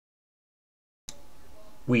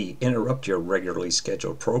We interrupt your regularly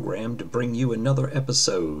scheduled program to bring you another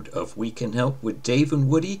episode of We Can Help with Dave and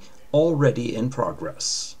Woody, already in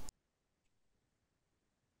progress.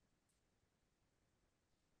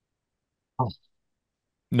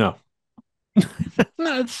 No.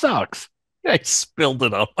 No, it sucks. I spilled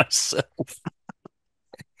it on myself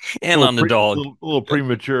A and little, on the dog. little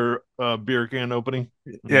premature beer can opening.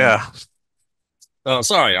 Yeah. Oh,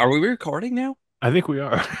 sorry. Are we recording now? I think we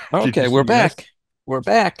are. Did you Okay, say we're yes? back. We're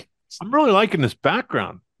back. I'm really liking this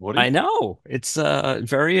background, I Woody. know. It's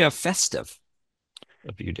very festive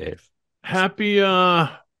of you, Dave. Happy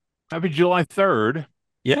happy July 3rd.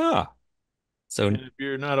 Yeah. So, And if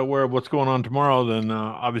you're not aware of what's going on tomorrow, then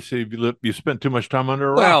obviously you spent too much time under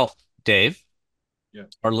a rock. well, Dave, Yeah.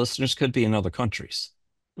 our listeners could be in other countries.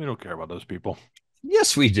 We don't care about those people.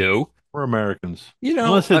 Yes, we do. We're Americans. You know,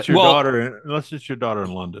 Unless it's your daughter, unless it's your daughter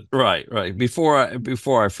in London. right. Before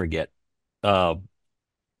I forget, uh,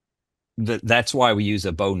 that's why we use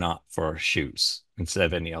a bow knot for our shoes instead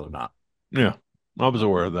of any other knot. Yeah. I was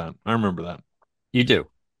aware of that. I remember that. You do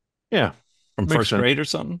Yeah. from Makes first sense. grade or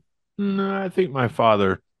something? No, I think my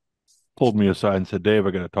father pulled me aside and said, Dave,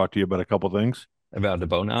 I got to talk to you about a couple things. About the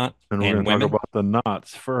bow knot And we're and going to talk women? about the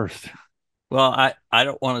knots first. Well, I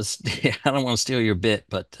don't want to I don't want to steal your bit,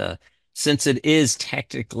 but since it is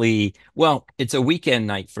technically, well, it's a weekend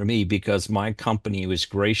night for me because my company was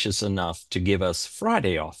gracious enough to give us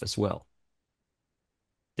Friday off as well.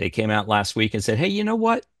 They came out last week and said, "Hey, you know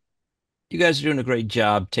what? You guys are doing a great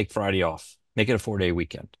job. Take Friday off. Make it a 4-day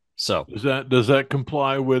weekend." So, Does that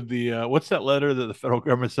comply with the what's that letter that the federal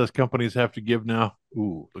government says companies have to give now?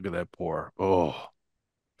 Ooh, look at that pour. Oh,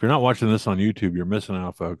 if you're not watching this on YouTube, you're missing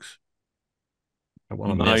out, folks. I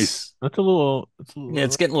want to Nice. miss. That's a little. Yeah,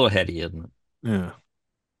 it's getting a little heady, isn't it? Yeah.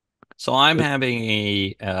 So I'm having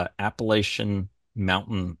a Appalachian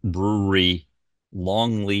Mountain Brewery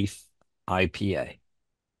Longleaf IPA.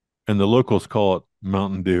 And the locals call it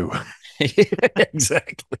Mountain Dew.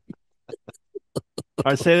 Exactly.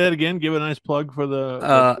 I say that again. Give a nice plug for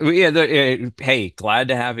Hey, glad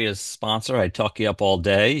to have you as a sponsor. I'd talk you up all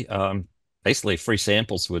day. Basically, free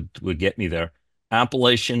samples would get me there.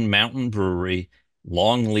 Appalachian Mountain Brewery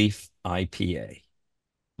Longleaf IPA.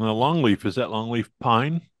 longleaf. Is that longleaf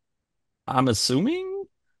pine? I'm assuming.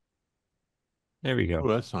 There we Oh, go.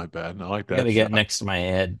 that's not bad. I like I got that to get shot. next to my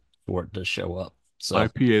head for it to show up. So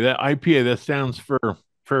IPA. That IPA. That sounds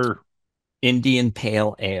for. Indian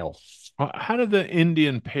Pale Ale. How did the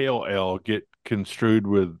Indian Pale Ale get construed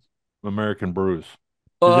with American brews? Is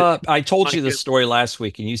it I told like you the it? story last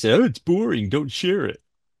week, and you said, "Oh, it's boring. Don't share it."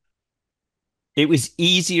 It was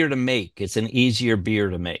easier to make. It's an easier beer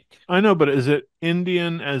to make. I know, but is it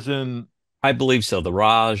Indian as in? I believe so. The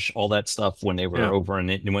Raj, all that stuff when they were Yeah, over in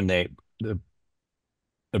it, when the,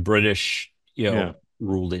 the British, yeah.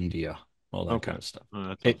 ruled India, all that Okay, kind of stuff. that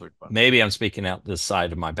sounds like fun. Maybe I'm speaking out this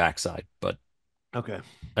side of my backside, but Okay,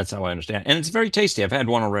 that's how I understand. And it's very tasty. I've had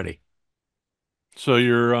one already. so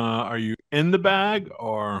you're are you in the bag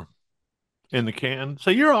or in the can? So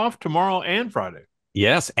you're off tomorrow and Friday.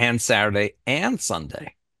 Yes, and Saturday and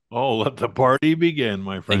Sunday. Oh, let the party begin,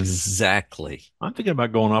 my friend. Exactly. I'm thinking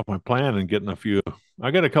about going off my plan and getting a few.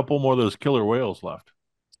 I got a couple more of those killer whales left.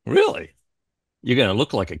 Really? You're going to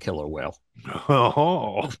look like a killer whale.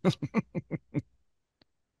 Oh,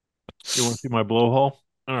 you want to see my blowhole?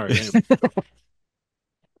 All right. Anyway.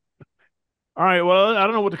 All right. Well, I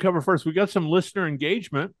don't know what to cover first. We got some listener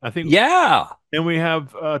engagement, I think, Yeah. and we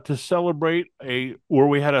have to celebrate where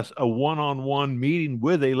we had a one-on-one meeting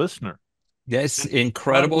with a listener. That's And by the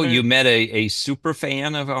incredible. way, You met a super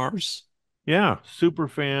fan of ours, yeah, super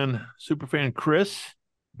fan Chris,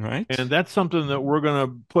 right? and that's something that we're going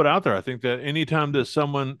to put out there. I think that anytime that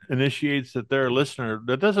someone initiates that they're a listener,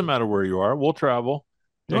 that doesn't matter where you are, we'll travel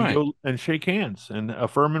and Right. go and shake hands and a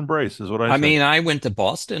firm embrace is what I I say. mean, I went to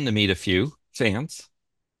Boston to meet a few fans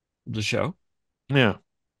of the show. Yeah,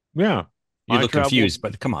 yeah. You I look traveled. confused,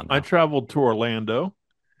 but come on I now. traveled to Orlando.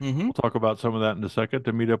 Hmm. We'll talk about some of that in a second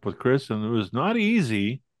to meet up with Chris, and it was not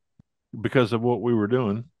easy because of what we were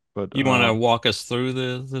doing. But You want to walk us through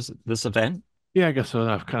this event? yeah, I guess so.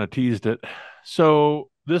 I've kind of teased it. So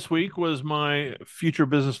this week was my Future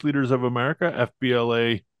Business Leaders of America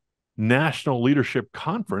 (FBLA) National Leadership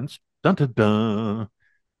Conference. Dun dun dun.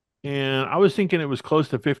 And I was thinking it was close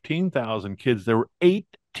to 15,000 kids. There were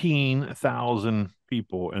 18,000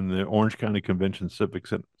 people in the Orange County Convention Civic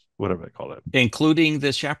Center, whatever they call it. Including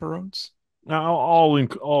the chaperones? All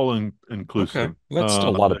Okay. inclusive. That's still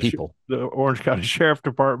a lot of people. The Orange County Sheriff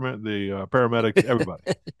Department, the paramedics, everybody.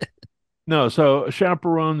 No, so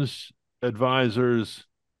chaperones, advisors,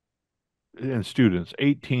 and students,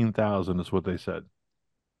 18,000 is what they said.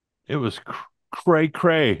 It was cray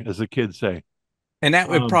cray, as the kids say. And that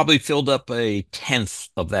would Um, probably filled up a tenth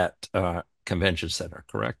of that convention center,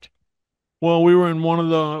 correct? well, we were in one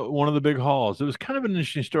of the big halls. It was kind of an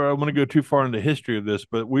interesting story. I don't want to go too far into history of this,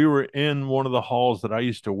 but we were in one of the halls that I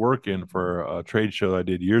used to work in for a trade show I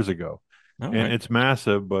did years ago, All and right. it's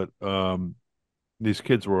massive. But these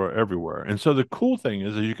kids were everywhere, and so the cool thing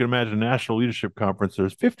is, as you can imagine, a national leadership conference.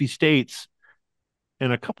 There's 50 states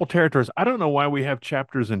and a couple territories. I don't know why we have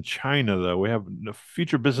chapters in China, though. We have the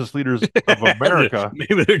Future Business Leaders of America.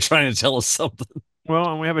 Maybe they're trying to tell us something.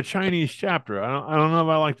 Well, and we have a Chinese chapter. I don't know if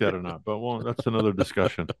I like that or not, but well, that's another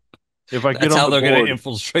discussion. If I get That's on how the they're going to board,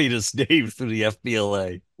 infiltrate us, Dave, through the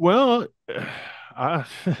FBLA. well,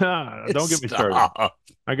 don't get me started. Stop.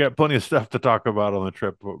 I got plenty of stuff to talk about on the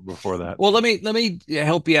trip before that. Well, let me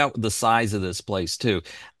help you out with the size of this place too.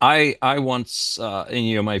 I once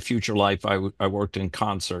in my future life I worked in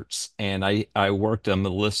concerts, and I worked a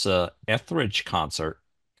Melissa Etheridge concert,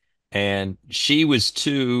 and she was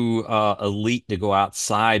too elite to go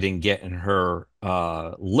outside and get in her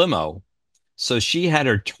limo. So she had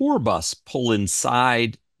her tour bus pull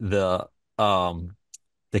inside um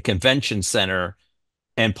the convention center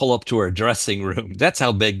and pull up to her dressing room. That's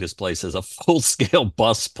how big this place is. A full-scale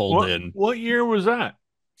bus pulled What in. what year was that?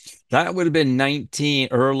 That would have been 19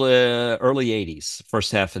 early 80s,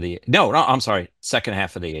 first half of the no, no, I'm sorry, second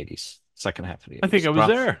half of the 80s. Second half of the I think 80s. I was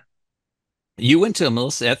there. You went to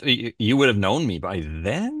Melissa, you would have known me by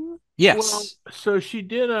then? Well, Yes. so she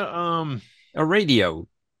did A radio.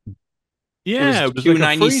 It yeah, was it was like a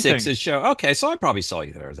free thing. Q96's show. Okay, so I probably saw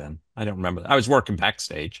you there then. I don't remember that. I was working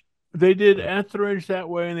backstage. They did Etheridge that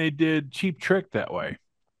way, and they did Cheap Trick that way.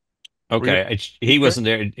 Were you Okay, he Cheap Trick? wasn't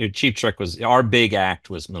there. Cheap Trick was our big act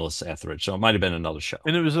was Melissa Etheridge, so it might have been another show.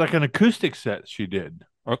 And it was like an acoustic set she did.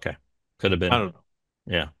 Okay, could have I been. don't know.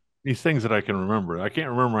 Yeah. These things that I can remember. I can't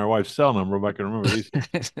remember my wife's cell number, but I can remember these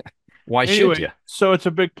things. Why should Anyway, you? so it's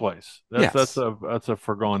a big place. That's that's Yes, a that's a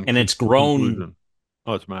foregone and it's grown. conclusion.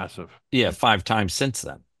 Oh, it's massive. Yeah, 5 times since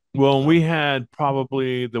then. Well, we So had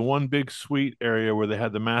probably the one big suite area where they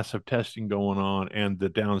had the massive testing going on and the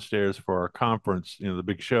downstairs for our conference, the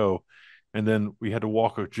big show. And then we had to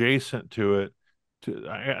walk adjacent to it.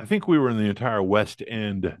 I think we were in the entire west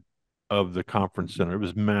end of the conference center. It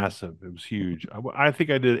was massive. It was huge. I think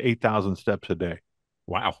I did 8,000 steps a day,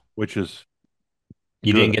 wow, which is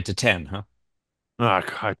you didn't good. get to 10, huh? I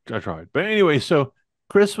tried. But anyway, so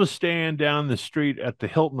Chris was staying down the street at the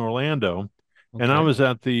Hilton Orlando, and I Okay. was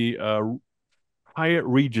at the Hyatt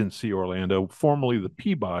Regency Orlando, formerly the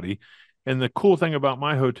Peabody. And the cool thing about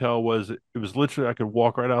my hotel was it was literally I could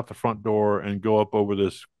walk right out the front door and go up over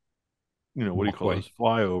this, what do you call Walkway. those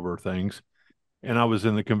flyover things? And I was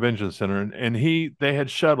in the convention center, and they had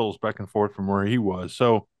shuttles back and forth from where he was.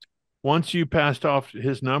 So once you passed off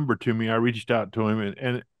his number to me, I reached out to him,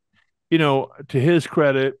 and to his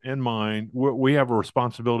credit and mine, we have a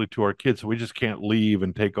responsibility to our kids, so we just can't leave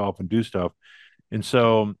and take off and do stuff. And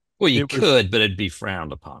so Well, you it was, could, but it'd be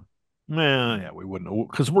frowned upon. man, yeah, we wouldn't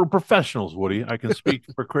because we're professionals, Woody. I can speak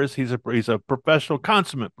for Chris. He's a professional,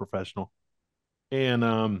 consummate professional.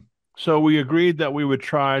 And so we agreed that we would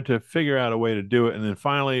try to figure out a way to do it. And then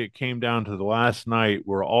finally, it came down to the last night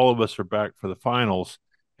where all of us are back for the finals,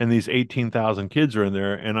 and these 18,000 kids are in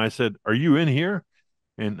there. And I said, "Are you in here?"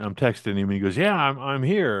 And I'm texting him. And he goes, "Yeah, I'm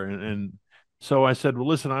here." And so I said, "Well,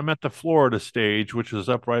 listen, I'm at the Florida stage, which was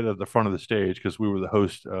up right at the front of the stage because we were the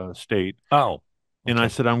host state." Oh, And I okay.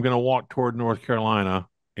 said, "I'm going to walk toward North Carolina."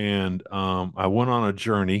 And I went on a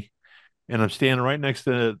journey, and I'm standing right next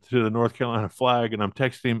to the North Carolina flag, and I'm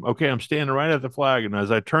texting him, "Okay, I'm standing right at the flag." And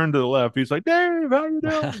as I turned to the left, he's like, "Dave, how you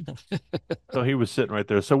doing?" So he was sitting right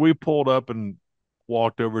there. So we pulled up and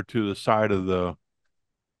walked over to the side of the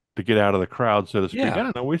to get out of the crowd, so to speak. I Yeah.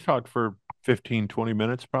 don't know. We talked for 15, 20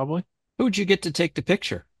 minutes probably. Who'd you get to take the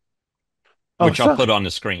picture? Oh, Which I'll so put on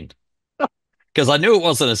the screen because I knew it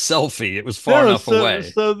wasn't a selfie. It was far no, enough so away.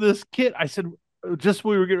 so this kid, I said, just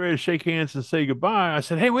we were getting ready to shake hands and say goodbye. I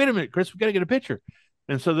said, "Hey, wait a minute, Chris, we got to get a picture."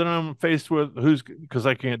 And so then I'm faced with who's because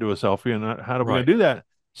I can't do a selfie, and how are we going Right. to do that?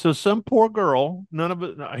 So some poor girl, none of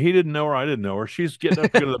it, he didn't know her, I didn't know her. She's getting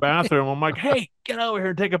up to go to the bathroom. I'm like, "Hey, get over here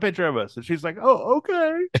and take a picture of us." And she's like, "Oh,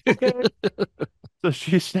 okay, okay." So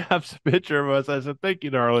she snaps a picture of us. I said, "Thank you,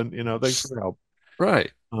 darling. Thanks for your help."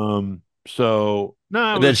 Right. So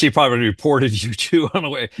no, it And then was. she probably reported you two on the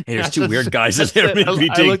way. Hey, there's I two said, weird guys I in there said, making me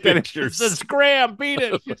I take looked at him. I said, pictures. "Scram, beat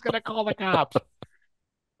it. She's gonna call the cops."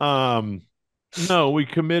 Um, no, we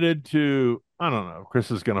committed to. I don't know.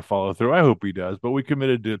 Chris is gonna follow through. I hope he does. But we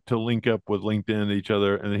committed to link up with LinkedIn to each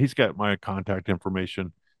other, and he's got my contact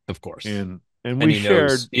information, Of course. and And we he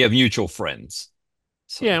knows shared. you have mutual friends.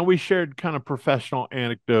 Yeah, So, and we shared kind of professional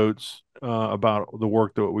anecdotes about the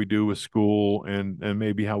work that we do with school and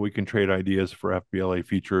maybe how we can trade ideas for FBLA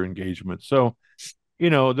future engagement. So, the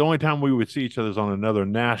only time we would see each other is on another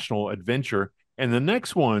national adventure. And the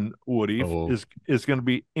next one, Woody, oh, is going to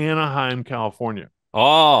be Anaheim, California.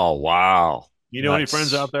 oh, wow. You know any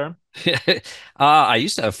friends out Nice. there? I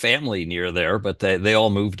used to have family near there, but they all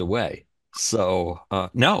moved away. So,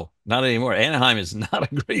 no, not anymore. Anaheim is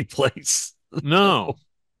not a great place. No,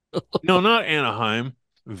 no, not Anaheim,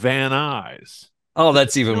 Van Nuys. Oh,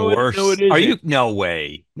 that's even No, no, worse. Are you? No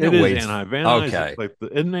way. No it is way. Anaheim. Van Nuys is Okay. like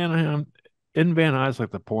isn't Anaheim, isn't Van Nuys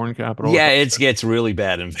like the porn capital or Yeah, something? it gets really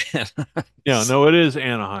bad in Van Yeah, Nuys. no, it is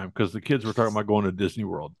Anaheim because the kids were talking about going to Disney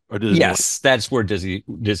World or Disneyland. Yes, that's where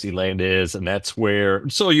Disneyland is, and that's where.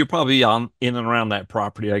 So you're probably on in and around that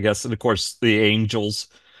property, I guess. And of course, the Angels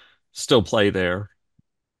still play there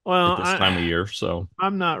Well, at this time of year. So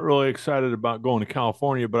I'm not really excited about going to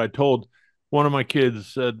California, but I told one of my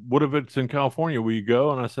kids said, "What if it's in California? Will you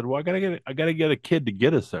go?" And I said, "Well, I gotta get a kid to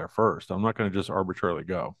get us there first. I'm not going to just arbitrarily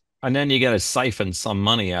go." and then you got to siphon some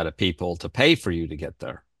money out of people to pay for you to get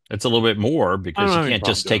there. It's a little bit more I don't because you have any can't problem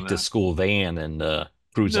just doing take the that. school van and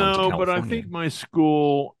cruise on to No, but I California. think my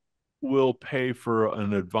school will pay for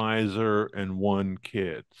an advisor and one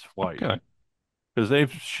kid's flight Okay. because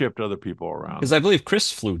they've shipped other people Because around. I believe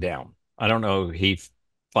Chris flew down. I don't know he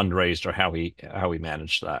fundraised or how he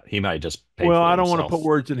managed that. He might just pay Well, for it I don't want to put himself.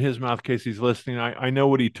 words in his mouth in case he's listening. I know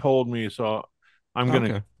what he told me, so I'm gonna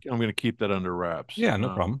Okay. I'm gonna keep that under wraps. Yeah, no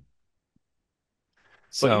problem.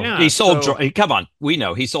 But So he yeah, sold so drugs. Come on, we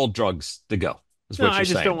know he sold drugs to go. Is no, what I you're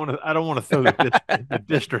just don't saying. want to. I don't want to throw the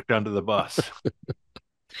district under the bus.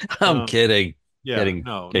 I'm Um, kidding. yeah, Kidding.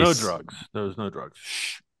 no Case. drugs. There's no drugs.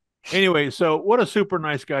 Shh. Anyway, so what a super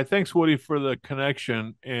nice guy. Thanks, Woody, for the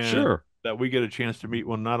connection and Sure. that we get a chance to meet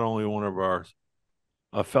not only one of our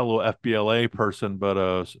a fellow FBLA person, but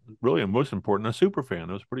really, and most important, a super fan.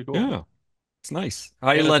 It was pretty cool. Yeah, it's nice.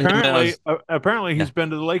 I And let him. apparently, Yeah. he's been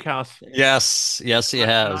to the lake house, Yes. Yes, he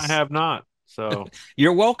and I has. have not. So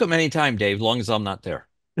You're welcome anytime, Dave, as long as I'm not there.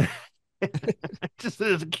 just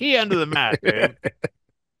there's a key under the mat, Dave.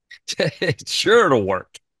 Sure, it'll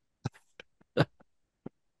work.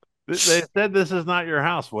 They said this is not your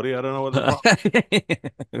house, Woody. I don't know what the problem.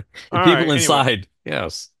 The All right. people Anyway, inside.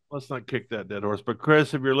 Yes. let's not kick that dead horse. But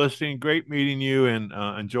Chris, if you're listening, great meeting you and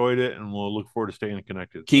enjoyed it, and we'll look forward to staying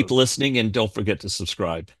connected. Keep So listening and don't forget to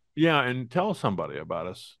subscribe. yeah, and tell somebody about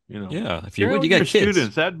us. Yeah, if you Share it would, you with your got kids.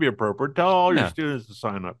 students. That'd be appropriate. Tell all your Yeah, students to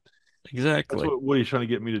sign up. That's exactly. what Woody's trying to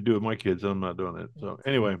get me to do with my kids. And I'm not doing it. So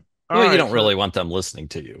anyway, all Well, you right. don't So really want them listening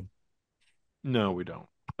to you. no, we don't.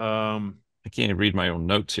 Um, I can't even read my own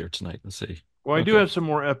notes here tonight. Let's see. well, I do Okay. have some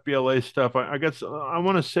more FBLA stuff. I got. I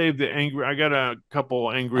want to save the angry. I got a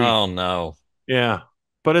couple angry. Oh no. Yeah,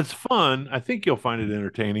 but it's fun. I think you'll find it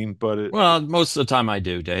entertaining. But Well, most of the time I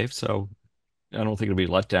do, Dave. So I don't think it'll be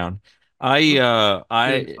let down. maybe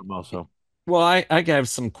something also. Well, I have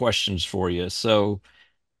some questions for you. So,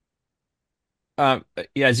 yeah,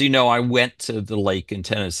 as you know, I went to the lake in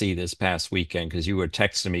Tennessee this past weekend because you were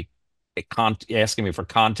texting me, asking me for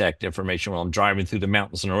contact information while I'm driving through the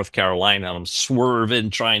mountains of North Carolina, and I'm swerving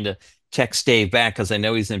trying to text Dave back because I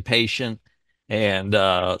know he's impatient. And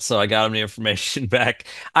so I got him the information back.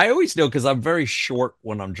 I always know because I'm very short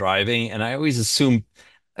when I'm driving, and I always assume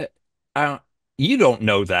uh, I, you don't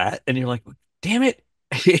know that, and you're like, "Damn it,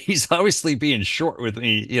 he's obviously being short with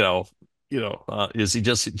me." Is he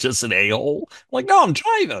just an a-hole? Like, no, I'm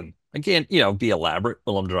driving. I can't, be elaborate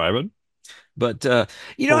while I'm driving. But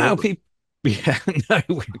you know Pull how over. people, yeah, no,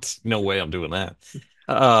 no way I'm doing that.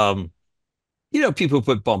 Um, people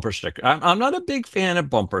put bumper stickers. I'm not a big fan of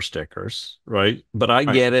bumper stickers, right? But I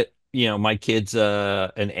Right. get it. My kid's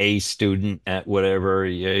an A student at whatever.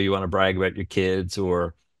 Yeah, you want to brag about your kids,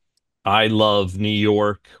 or I love New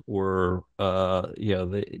York, or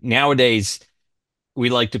nowadays we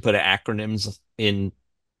like to put acronyms in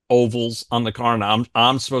ovals on the car, and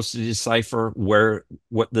I'm supposed to decipher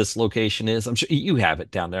what this location is. I'm sure you have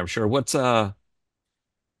it down there. I'm sure. What's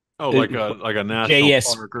Oh, it, like a national JS?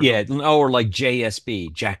 park or Yeah, something. no, or like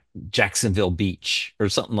JSB, Jacksonville Beach, or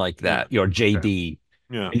something like Yeah. that. Or Okay. JB.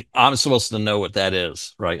 Yeah. And I'm supposed to know what that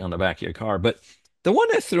is, right, on the back of your car. But the one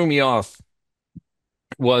that threw me off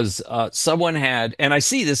was someone had, and I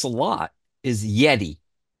see this a lot, is Yeti,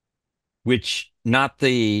 which not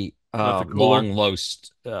the Not the cooler. long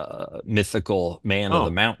lost mythical man of the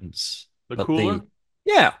Oh, mountains, the but cooler.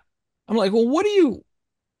 yeah. I'm like, well,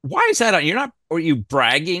 why is that on? Are you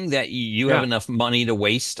bragging that you have Yeah, enough money to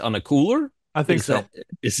waste on a cooler? I think so.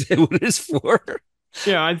 Is that what it is for?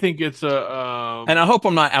 Yeah, I think it's a And I hope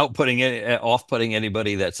I'm not off-putting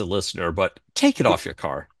anybody that's a listener, but take it off your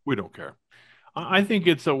car. we don't care. I think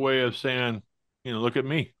it's a way of saying, look at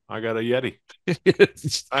me. I got a Yeti.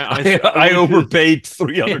 I I went to this. overpaid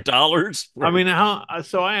Yeah. $300 I for. mean,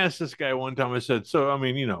 so I asked this guy one time, I said, so, I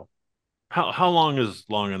mean, how long is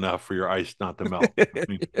long enough for your ice not to melt? I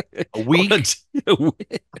mean, a week, Well,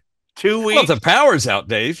 2 weeks? if the power's out,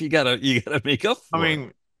 Dave, you gotta make up I for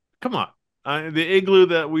mean, come on. The igloo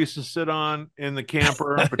that we used to sit on in the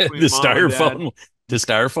camper it. between mom and dad. The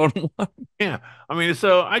styrofoam one. Yeah. I mean,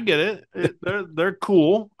 so I get it. They're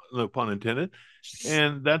cool, no pun intended.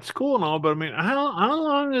 And that's cool and all, but I mean, how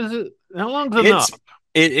long is it? How long's enough? It's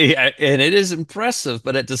and it is impressive,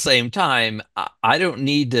 but at the same time, I don't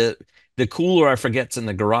need to. The cooler I forget's in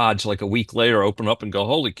the garage like a week later, open up and go,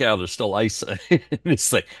 holy cow, there's still ice.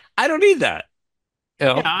 It's like I don't need that. You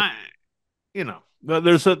Yeah, know?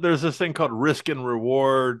 there's this thing called risk and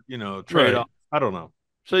reward, trade Right. off. I don't know.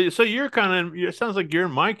 So you're kind of it sounds like you're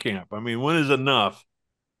in my camp. I mean, when is enough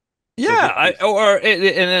to Yeah, just be and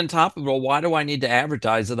then top of it all, why do I need to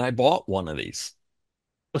advertise that I bought one of these?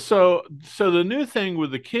 so the new thing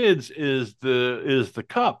with the kids is the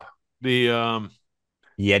cup. The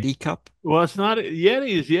Yeti cup? well, it's not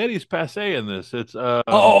Yeti's passe in this. It's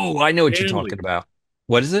Oh, I know what you're Stanley. talking about.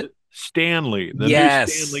 What is it? Stanley, the new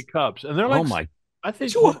Stanley Yes. cups. And they're Oh like my, I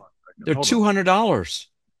think two, hold on a second. they're Hold on. $200.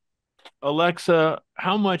 Alexa,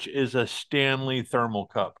 how much is a Stanley thermal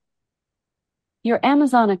cup? Your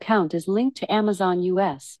Amazon account is linked to Amazon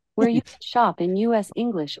US, where you can shop in US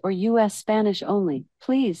English or US Spanish only.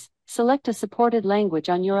 Please select a supported language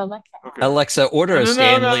on your Alexa. Okay. Alexa, order a No,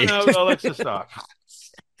 Stanley. Alexa, stop.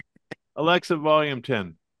 Alexa, volume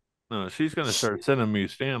 10. No, she's going to start sending me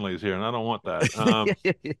Stanleys here, and I don't want that.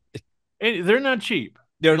 And they're not cheap.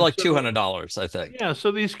 They're And like so, $200, I think. yeah,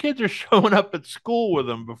 so these kids are showing up at school with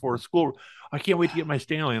them before school. I can't wait to get my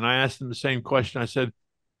Stanley. And I asked them the same question. I said,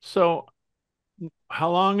 so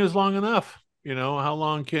how long is long enough? How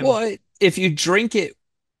long can Well, if you drink it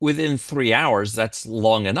within 3 hours, that's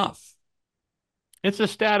long enough. it's a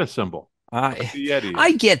status symbol, like I the Yeti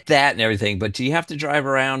I is. get that and everything, but do you have to drive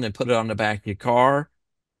around and put it on the back of your car?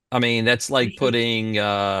 I mean, that's You like should. putting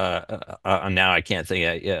now I can't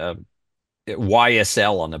think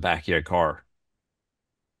YSL on the back of your car.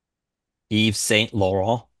 Yves Saint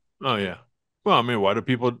Laurent. Oh yeah. Well, I mean, why do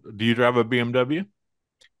you drive a BMW?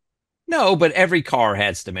 No, but every car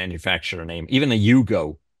has the manufacturer name. Even a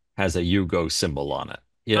Yugo has a Yugo symbol on it.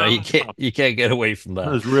 You can't get away from that.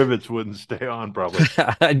 Those rivets wouldn't stay on probably.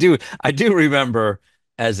 I do remember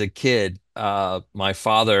as a kid, my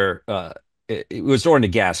father it was during the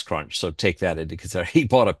gas crunch, so take that into consideration. He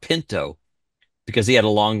bought a Pinto because he had a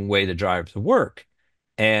long way to drive to work.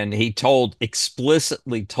 And he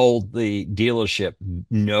explicitly told the dealership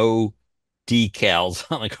no decals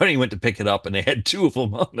on the car. He went to pick it up and they had two of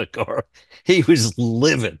them on the car. He was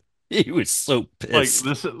livid. He was so pissed.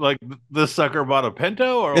 Like this sucker bought a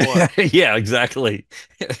Pinto or what? Yeah, exactly.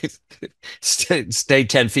 Stay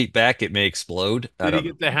 10 feet back, it may explode. I Did he don't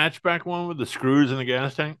know. get the hatchback one with the screws in the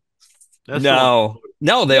gas tank? That's the one.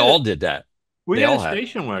 No, they We had, all did that. we They had a all had.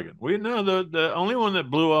 station wagon. We no the only one that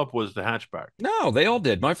blew up was the hatchback. No, they all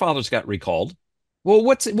did. My father's got recalled. Well,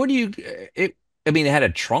 what do you it I mean, it had a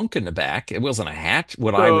trunk in the back. It wasn't a hatch.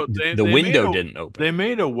 So The window didn't open. they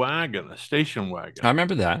made a wagon, a station I wagon.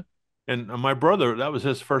 remember that. And my brother, that was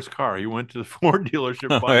his first car. He went to the Ford dealership,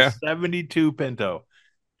 Oh, bought a yeah. 72 Pinto.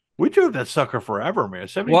 We drove that sucker forever, man.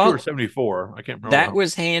 72 or Well, 74. I can't remember. that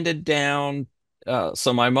was handed down.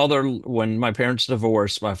 So my mother, when my parents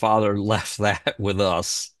divorced, my father left that with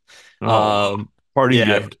us. Oh, party Yeah,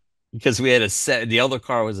 gift. because we had the other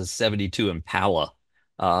car was a 72 Impala.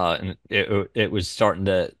 And it was starting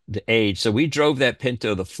to age. So we drove that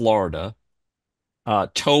Pinto to Florida,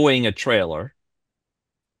 towing a trailer.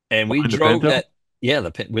 And we Behind the drove Pinto? that, yeah,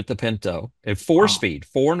 with the Pinto, a four Wow. speed,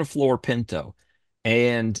 four in the floor Pinto.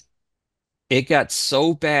 And it got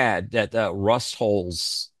so bad that the rust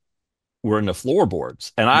holes were in the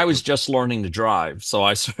floorboards. And I was just learning to drive. So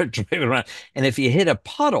I started driving around. And if you hit a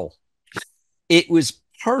puddle, it was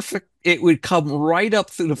perfect. It would come right up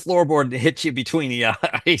through the floorboard and hit you between the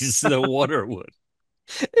eyes. The water would.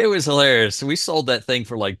 It was hilarious. We sold that thing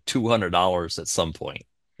for like $200 at some point.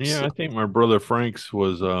 Yeah, So, I think my brother Frank's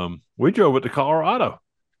was we drove it to Colorado.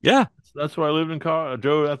 yeah, That's where I lived in Colorado. I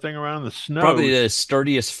drove that thing around in the snow. probably the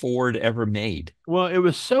sturdiest Ford ever made. Well, it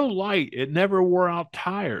was so light, it never wore out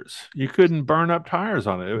tires. You couldn't burn up tires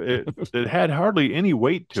on it. It had hardly any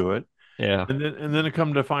weight to it. Yeah. And then it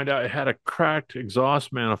come to find out it had a cracked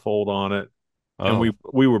exhaust manifold on it. and Oh.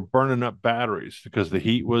 we were burning up batteries because the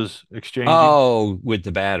heat was exchanging. Oh, with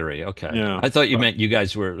the battery. Okay. Yeah. I thought you meant you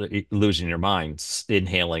guys were losing your minds,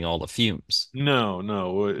 inhaling all the fumes.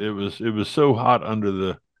 No, it was so hot under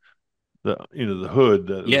the hood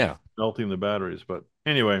that it was Yeah. melting the batteries. But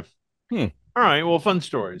anyway, Hmm. all right. Well, fun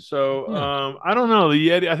story. So Yeah. I don't know the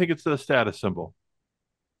Yeti. I think it's the status symbol.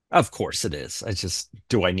 Of course it is.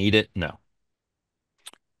 Do I need it? No.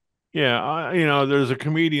 Yeah, there's a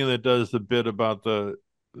comedian that does the bit about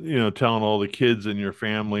telling all the kids in your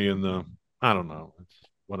family and I don't know, it's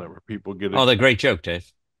whatever. People get Oh, the excited. great joke, Dave.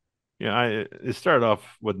 Yeah, it started off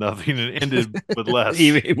with nothing and ended with less.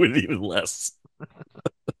 Even less.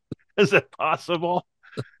 Is that possible?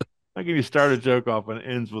 How can you start a joke off and it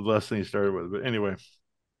ends with less than you started with? But anyway,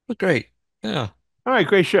 But great. Yeah. all right,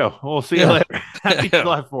 great show. We'll see you Yeah. later. Happy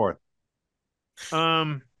July 4th.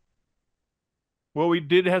 Um, well, we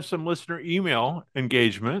did have some listener email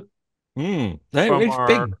engagement from It's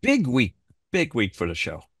our big week. Big week for the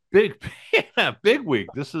show. big, yeah, big week.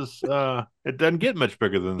 This is it doesn't get much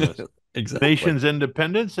bigger than this. Exactly. Nation's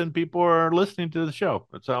independence and people are listening to the show.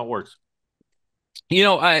 That's how it works. You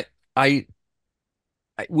know,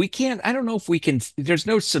 we can't, I don't know if we can, there's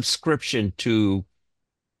no subscription to,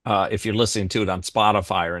 if you're listening to it on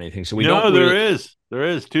Spotify or anything. So we No, don't there really, is. There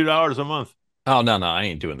is $2 a month. oh, no, I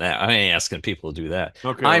ain't doing that. I ain't asking people to do that.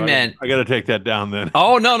 Okay, I well, meant, I got to take that down then.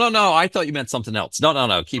 oh, no. I thought you meant something else.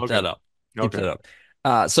 No. Keep Okay. that up. Keep Okay. that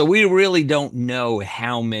up. So we really don't know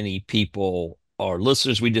how many people are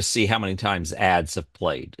listeners. We just see how many times ads have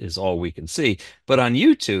played is all we can see. But on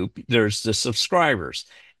YouTube, there's the subscribers.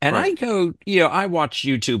 And Right. I watch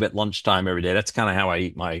YouTube at lunchtime every day. That's kind of how I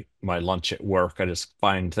eat my lunch at work. I just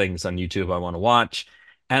find things on YouTube I want to watch.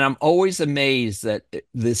 And I'm always amazed that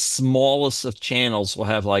the smallest of channels will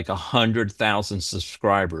have like 100,000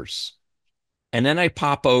 subscribers. And then I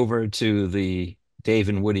pop over to the Dave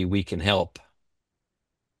and Woody We Can Help.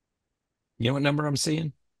 You know what number I'm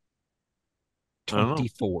seeing? I don't know.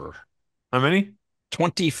 24. How many?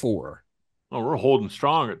 24. Oh, we're holding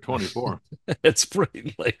strong at 24. It's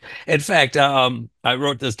pretty late. In fact, I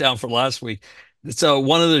wrote this down for last week. So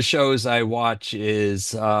one of the shows I watch is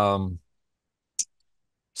something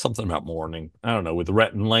about morning. I don't know, with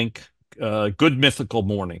Rhett and Link. Good Mythical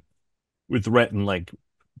Morning with Rhett and Link.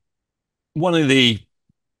 One of the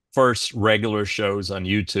first regular shows on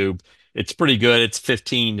YouTube. It's pretty good. It's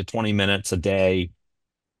 15 to 20 minutes a day.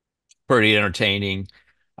 Pretty entertaining.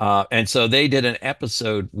 And so they did an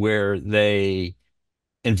episode where they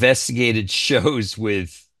investigated shows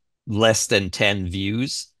with less than 10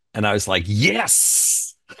 views. And I was like,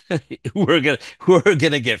 yes, we're gonna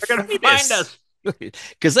get They're gonna famous. find us.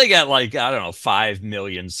 Because they got like, I don't know, 5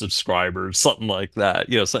 million subscribers, something like that,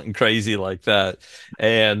 something crazy like that.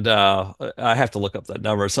 And I have to look up that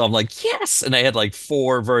number. So I'm like, yes. And I had like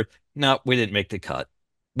no, we didn't make the cut.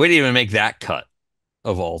 We didn't even make that cut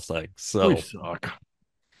of all things. So We suck.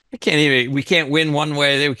 we can't win one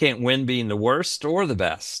way. We can't win being the worst or the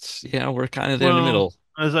best. We're kind of there in the middle.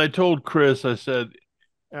 As I told Chris, I said,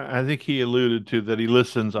 I think he alluded to that he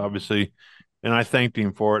listens, obviously, and I thanked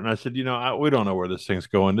him for it. And I said, we don't know where this thing's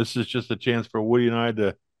going. This is just a chance for Woody and I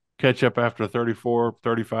to catch up after 34,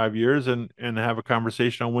 35 years and have a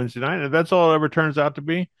conversation on Wednesday night. And if that's all it ever turns out to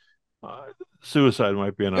be, suicide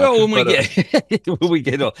might be an option.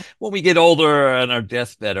 When we get older on our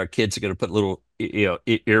deathbed, our kids are going to put little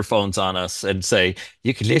earphones on us and say,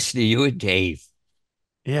 "You can listen to you and Dave."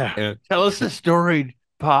 Yeah, tell us the story,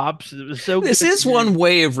 Pops. It was so. This is one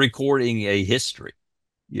way of recording a history.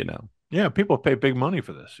 Yeah, people pay big money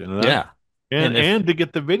for this. Yeah, and to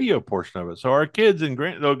get the video portion of it. So our kids and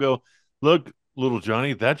they'll go, look, little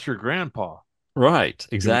Johnny, that's your grandpa. Right,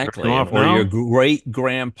 exactly. Or your great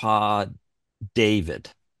grandpa David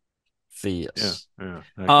Theus.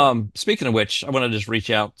 Yeah. Speaking of which, I want to just reach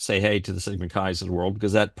out, say hey to the Sigma Chi's of the world,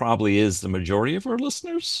 because that probably is the majority of our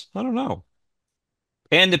listeners. I don't know.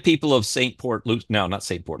 And the people of St. Port Lucie. No, not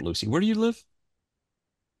St. Port Lucie. Where do you live?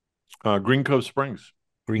 Green Cove Springs.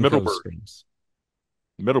 Green Cove Springs.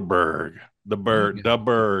 Middleburg. The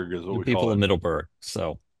Burg is what we people call it. of Middleburg.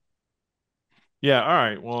 So yeah, all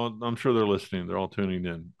right. Well, I'm sure they're listening. They're all tuning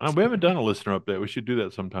in. We haven't done a listener update. We should do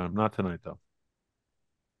that sometime. Not tonight, though.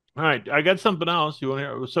 All right, I got something else you want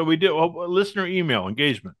to hear. So we did listener email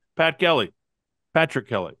engagement. Patrick Kelly.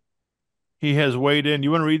 He has weighed in.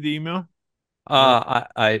 You want to read the email?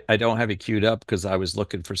 I don't have it queued up because I was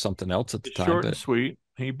looking for something else at the time. Short and sweet.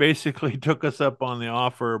 He basically took us up on the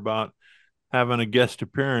offer about having a guest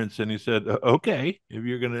appearance, and he said, "Okay, if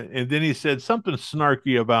you're gonna," and then he said something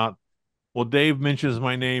snarky about Well, Dave mentions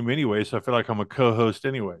my name anyway, so I feel like I'm a co-host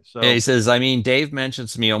anyway. Yeah, So, he says, I mean, Dave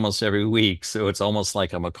mentions me almost every week, so it's almost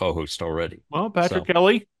like I'm a co-host already. well, Patrick So,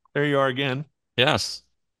 Kelly, there you are again. yes.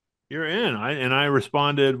 You're in. I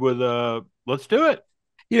responded with let's do it.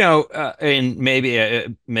 And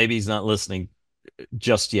maybe he's not listening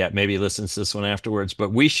just yet. Maybe he listens to this one afterwards,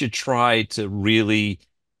 but we should try to really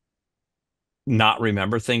not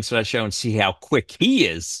remember things for that show and see how quick he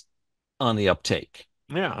is on the uptake.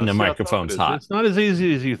 Yeah, And the let's see how tough it microphone's is. hot. It's not as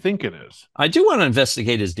easy as you think it is. I do want to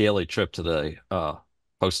investigate his daily trip to the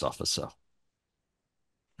post office. So,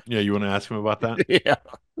 Yeah, you want to ask him about that? yeah.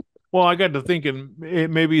 Well, I got to thinking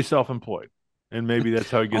maybe he's self-employed, and maybe that's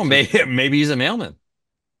how he Oh, gets his mail. maybe he's a mailman.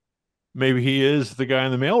 Maybe he is the guy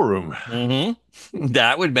in the mailroom.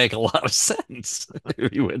 That would make a lot of sense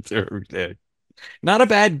if he went there every day. Not a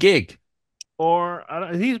bad gig. Or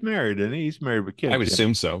he's married, and he's married with kids. I would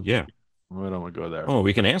assume so. Yeah. I don't want to go there. Oh,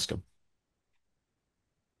 we can ask him.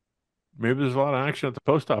 Maybe there's a lot of action at the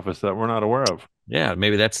post office that we're not aware of. Yeah,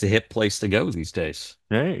 maybe that's the hip place to go these days.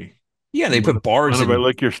 Hey, Yeah, they put bars mind if I in.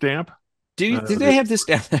 lick your stamp? Do they have this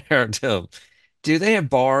down there too? Do they have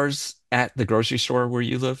bars at the grocery store where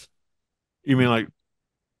you live? You mean like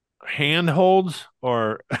handholds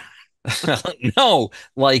or? No,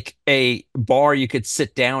 like a bar you could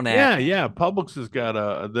sit down at. Yeah. Publix has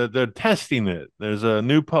got they're testing it. There's a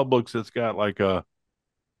new Publix that's got like a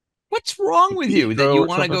What's wrong with you that bistro you or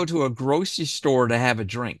want to something. go to a grocery store to have a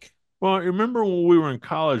drink? Well, remember when we were in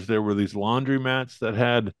college, there were these laundromats that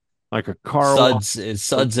had like a car wash.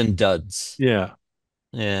 Suds and duds. Yeah.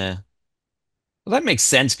 Yeah. Well, that makes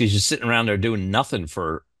sense because you're sitting around there doing nothing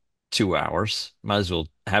for 2 hours. Might as well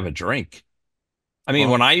have a drink. I mean,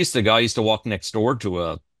 Well, when I used to go, I used to walk next door to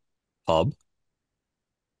a pub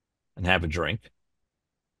and have a drink.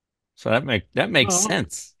 So that makes well,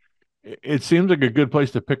 sense. it seems like a good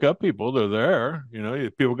place to pick up people. They're there.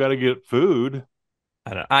 People got to get food.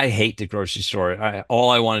 I hate the grocery store. All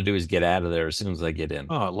I want to do is get out of there as soon as I get in.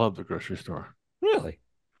 Oh, I love the grocery store. Really?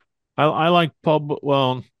 I like pub.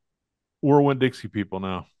 Well, we're Winn-Dixie people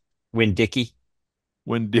now. Winn-Dickie?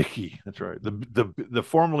 Winn-Dickie. That's right. The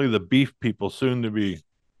formerly the beef people, soon to be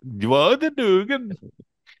what the Dugan.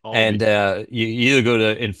 And you either go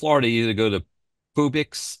to in Florida, you either go to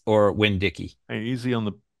Publix or Winn-Dickie. Hey, easy on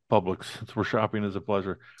the Publix. It's where shopping is a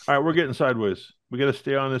pleasure. All right, we're getting sideways. We got to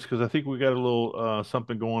stay on this because I think we got a little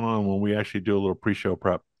something going on when we actually do a little pre-show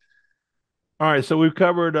prep. All right, so we've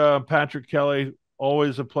covered Patrick Kelly.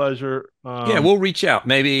 Always a pleasure. Yeah, we'll reach out.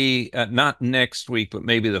 Maybe not next week, but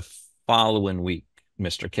maybe the following week,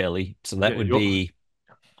 Mr. Kelly. So that would be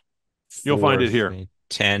you'll find it here.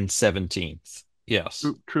 10, 17th. Yes.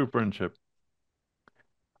 True friendship.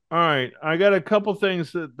 All right, I got a couple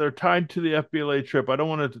things that they're tied to the FBLA trip. I don't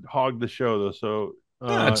want to hog the show though, so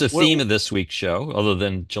it's a theme of this week's show, other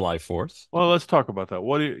than July 4th. Well, let's talk about that.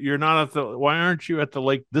 You're not at the? Why aren't you at the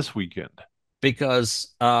lake this weekend?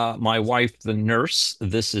 Because my wife, the nurse,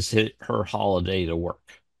 this is her holiday to work.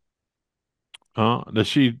 Does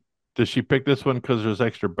she pick this one because there's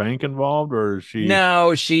extra bank involved, or is she?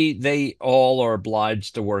 No, they all are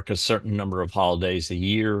obliged to work a certain number of holidays a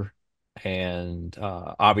year, and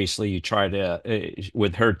obviously you try to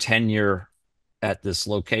with her tenure at this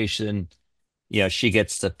location, she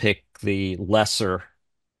gets to pick the lesser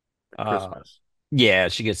Christmas. Yeah,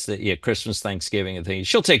 she gets the Christmas, Thanksgiving, and things.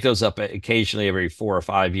 She'll take those up occasionally every 4 or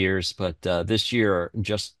 5 years, but this year,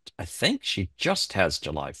 I think she just has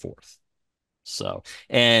July 4th. So,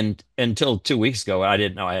 and until 2 weeks ago, I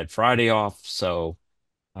didn't know I had Friday off. So,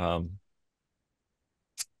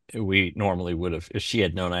 we normally would have, if she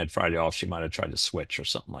had known I had Friday off, she might have tried to switch or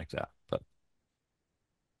something like that. But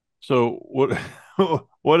so what?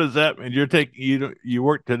 What does that mean? You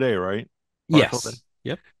work today, right? yes,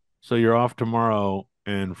 yep. So you're off tomorrow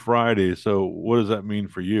and Friday. So what does that mean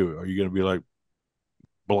for you? Are you going to be like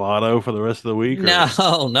blotto for the rest of the week?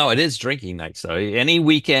 No, it is drinking night. So any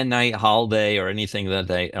weekend night, holiday, or anything that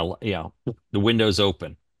the window's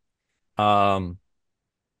open.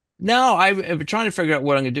 No, I've been trying to figure out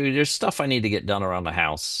what I'm going to do. There's stuff I need to get done around the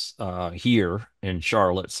house here in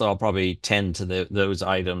Charlotte, so I'll probably tend to those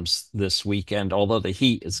items this weekend. Although the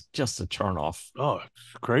heat is just a turnoff. Oh,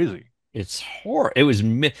 it's crazy. It's horrible. It was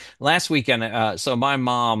last weekend. So my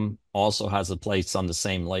mom also has a place on the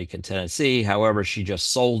same lake in Tennessee. However, she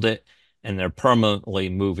just sold it, and they're permanently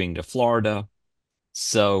moving to Florida.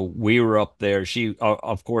 So we were up there. She,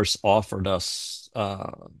 of course, offered us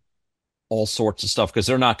all sorts of stuff because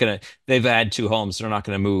they've had two homes. They're not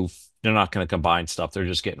going to move. They're not going to combine stuff. They're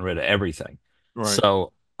just getting rid of everything. Right.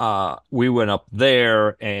 So we went up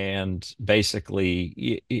there and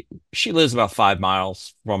basically she lives about 5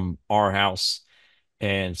 miles from our house.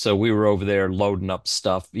 And so we were over there loading up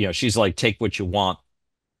stuff. She's like, take what you want,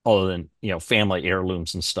 other than, family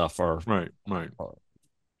heirlooms and stuff Right, right. are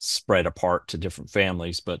spread apart to different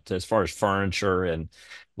families. But as far as furniture, and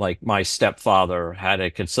like my stepfather had a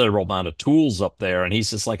considerable amount of tools up there, and he's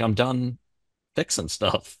just like, I'm done fixing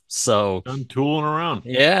stuff. So Done tooling around.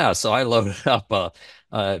 yeah, so I loaded up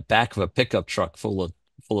a back of a pickup truck full of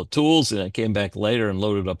tools, and I came back later and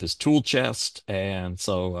loaded up his tool chest. And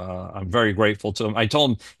so I'm very grateful to him. I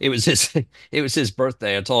told him it was his it was his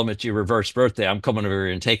birthday. I told him it's your reverse birthday. I'm coming over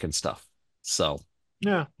here and taking stuff. So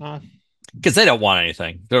Yeah, well, because they don't want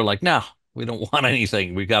anything. They're like, no, we don't want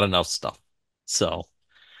anything. We got enough stuff. So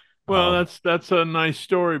um, that's a nice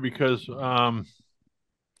story because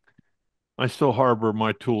I still harbor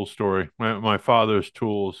my tool story. My father's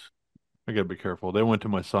tools. I gotta be careful. They went to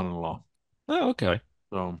my son-in-law, oh, okay.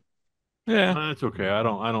 so Yeah. it's okay. I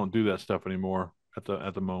don't do that stuff anymore at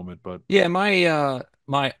the moment. But Yeah,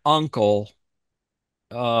 my uncle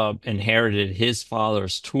inherited his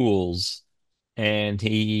father's tools, and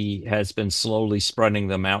he has been slowly spreading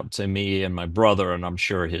them out to me and my brother, and I'm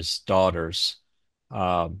sure his daughters,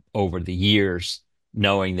 over the years,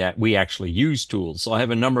 knowing that we actually use tools. So I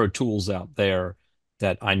have a number of tools out there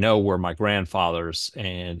that I know were my grandfather's,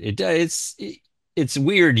 and it's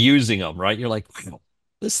weird using them, right? You're like, wow,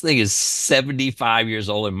 this thing is 75 years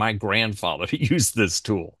old, and my grandfather used this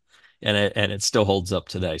tool, and it still holds up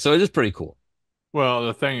today. So it is pretty cool. well,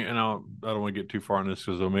 the thing, and I don't want to get too far on this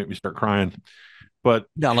because it'll make me start crying. But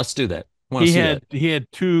Now let's do that. I want to he see had that. he had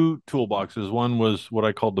two toolboxes. One was what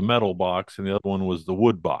I called the metal box, and the other one was the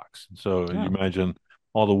wood box. So you Oh, imagine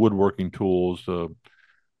all the woodworking tools,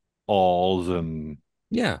 awls and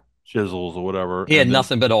yeah. chisels or whatever, He had and then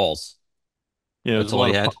nothing but alls. there's That's all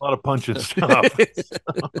he a had. lot of punching stuff,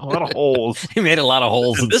 a lot of holes. He made a lot of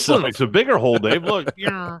holes And and this one makes stuff. a bigger hole, Dave. Look,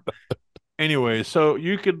 yeah. Anyway, so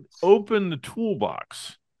you could open the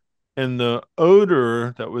toolbox, and the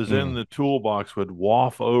odor that was in Mm. the toolbox would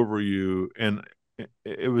waft over you, and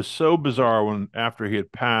it was so bizarre when after he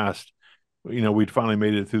had passed, we'd finally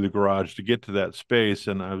made it through the garage to get to that space,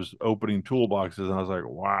 and I was opening toolboxes, and I was like,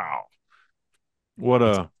 wow, what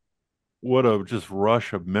It's, a what a just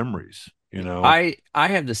rush of memories. I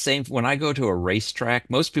have the same when I go to a racetrack.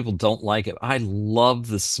 Most people don't like it. I love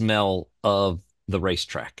the smell of the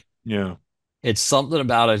racetrack. Yeah. It's something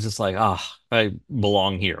about it, just like, I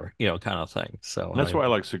belong here, kind of thing. So That's why I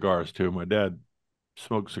like cigars too. My dad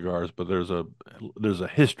smoked cigars, but there's a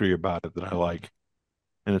history about it that I like,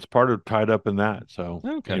 and it's part of tied up in that. So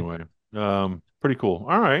okay. anyway, pretty cool.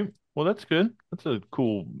 All right. Well, that's good. That's a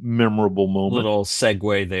cool, memorable moment. Little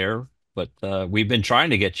segue there, but we've been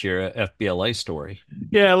trying to get your FBLA story,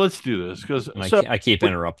 Yeah, let's do this because and so I keep we-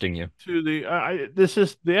 interrupting you. to the this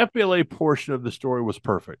is the FBLA portion of the story was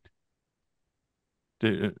perfect.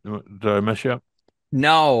 Did I mess you up?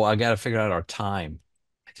 No, I got to figure out our time.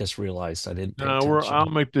 I just realized I didn't pay I'll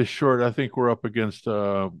attention. make this short. I think we're up against we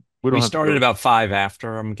don't We have to started go. about five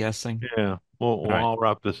after, I'm guessing. Yeah. All right. I'll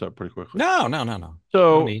wrap this up pretty quickly. No, no, no, no. No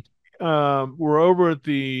So need. we're over at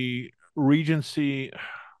the Regency.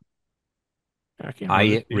 I can't remember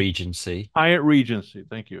Hyatt Regency. Hyatt Regency.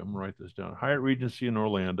 Thank you. I'm gonna write this down. Hyatt Regency in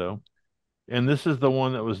Orlando. And this is the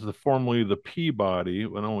one that was formerly the Peabody.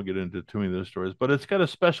 And I won't get into too many of those stories, but it's got a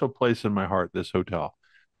special place in my heart, this hotel,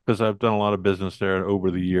 because I've done a lot of business there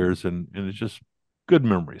over the years, and it's just good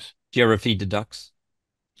memories. Do you ever feed the ducks?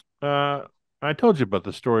 Uh, I told you about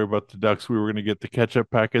the story about the ducks. We were going to get the ketchup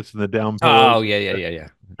packets and the down pillows. Oh, yeah, yeah, yeah, yeah.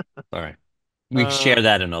 All right. We can Uh, share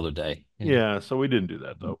that another day. Yeah. yeah, so we didn't do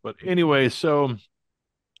that though. But anyway, so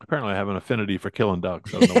apparently I have an affinity for killing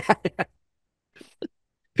ducks. I don't know.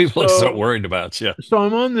 People are so So worried about you. So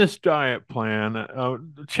I'm on this diet plan,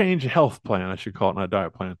 change health plan, I should call it, not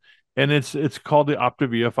diet plan. And it's called the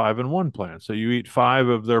Optavia 5-in-1 plan. So you eat five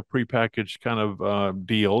of their prepackaged kind of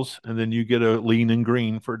deals, and then you get a lean and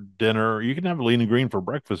green for dinner. You can have a lean and green for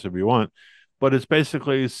breakfast if you want, but it's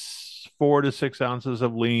basically 4 to 6 ounces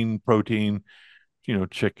of lean protein,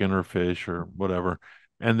 chicken or fish or whatever,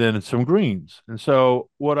 and then some greens. And so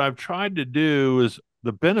what I've tried to do is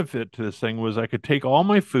the benefit to this thing was I could take all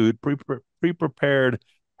my food pre-prepared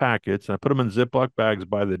packets, and I put them in Ziploc bags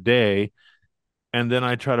by the day, and then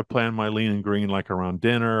I try to plan my lean and green like around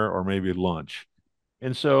dinner or maybe lunch.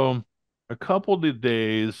 And so a couple of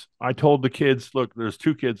days I told the kids, look, there's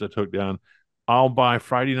two kids I took down. I'll buy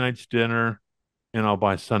Friday night's dinner and I'll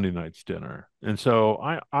buy Sunday night's dinner. And so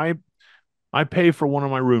I pay for one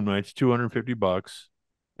of my room nights $250,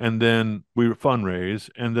 and then we fundraise,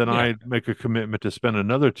 and then Yeah. I make a commitment to spend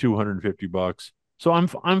another $250. So I'm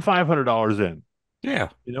 $500 in, Yeah.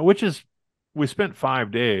 which is, we spent 5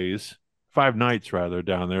 days, 5 nights rather,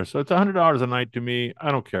 down there. So it's $100 a night to me.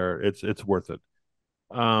 I don't care. It's worth it.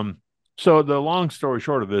 Um, so the long story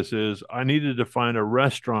short of this is I needed to find a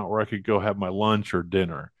restaurant where I could go have my lunch or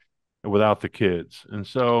dinner without the kids. And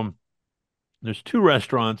so there's 2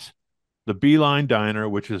 restaurants, the Beeline Diner,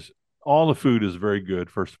 which is, all the food is very good.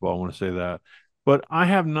 First of all, I want to say that, but I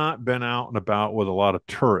have not been out and about with a lot of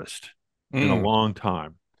tourists in a long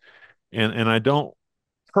time, and I don't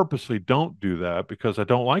purposely don't do that because I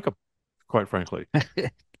don't like them, quite frankly.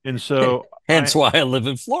 And so Hence why I live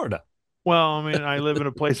in Florida. well, I mean, I live in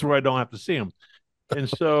a place where I don't have to see them, and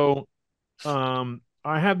so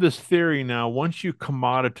I have this theory now. Once you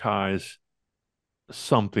commoditize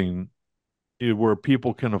something, where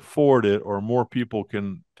people can afford it or more people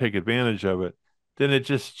can take advantage of it, then it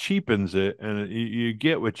just cheapens it, and you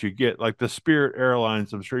get what you get. Like the Spirit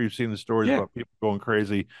Airlines, I'm sure you've seen the stories about people going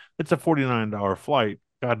crazy. It's a $49 flight.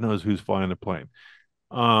 God knows who's flying the plane.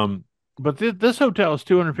 But this hotel is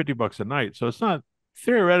 $250 a night, so it's not,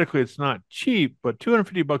 theoretically it's not cheap, but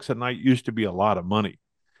 $250 a night used to be a lot of money.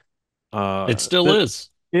 It still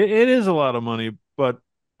is. It is a lot of money, but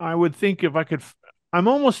I would think if I could, I'm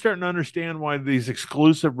almost starting to understand why these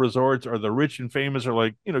exclusive resorts or the rich and famous are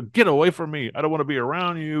like, get away from me. I don't want to be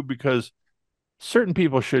around you, because certain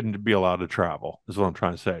people shouldn't be allowed to travel, is what I'm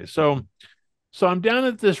trying to say. So I'm down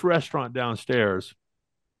at this restaurant downstairs,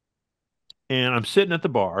 and I'm sitting at the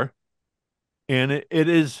bar, and it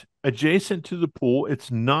is adjacent to the pool. It's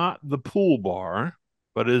not the pool bar,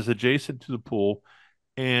 but it is adjacent to the pool.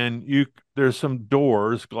 And there's some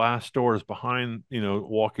doors, glass doors behind,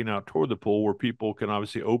 walking out toward the pool, where people can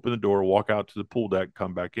obviously open the door, walk out to the pool deck,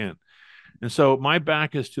 come back in. And so my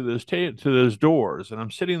back is to those doors, and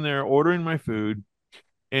I'm sitting there ordering my food,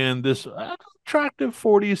 and this attractive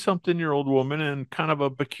 40-something-year-old woman in kind of a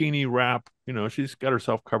bikini wrap, she's got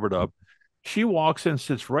herself covered up. She walks in,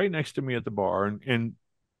 sits right next to me at the bar, and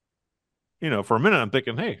for a minute I'm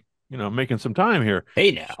thinking, hey, I'm making some time here.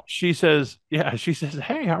 Hey, now. She says,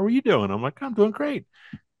 hey, how are you doing? I'm like, I'm doing great.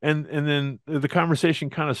 And then the conversation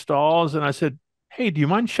kind of stalls, and I said, hey, do you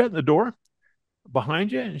mind shutting the door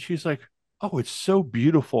behind you? And she's like, oh, it's so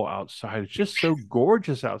beautiful outside. It's just so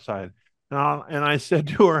gorgeous outside. And I said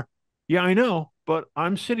to her, yeah, I know, but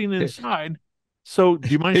I'm sitting inside. So do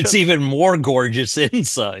you mind It's even more gorgeous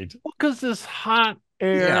inside. Well, because this hot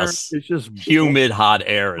air is just humid, hot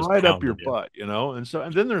air is right up your butt, and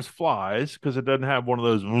then there's flies, because it doesn't have one of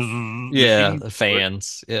those the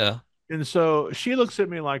fans. Yeah. And so she looks at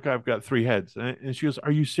me like I've got 3 heads, and she goes,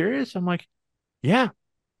 are you serious? I'm like, yeah,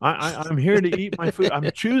 I'm here to eat my food. I'm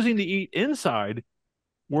choosing to eat inside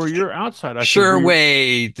where you're outside.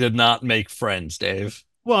 Way to not make friends, Dave.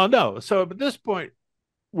 Well, no. So at this point,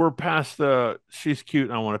 we're past the she's cute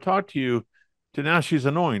and I want to talk to you to now she's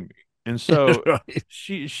annoying me. And so right.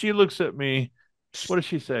 she looks at me. What did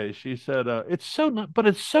she say? She said, it's so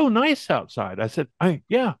nice outside. I said,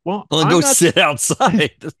 yeah, well, go sit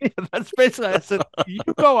outside. Yeah, that's basically, I said, you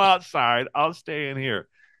go outside, I'll stay in here.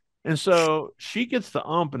 And so she gets the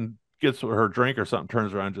ump and gets her drink or something,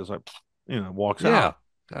 turns around, just like, walks out.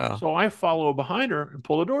 So I follow behind her and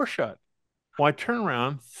pull the door shut. Well, I turn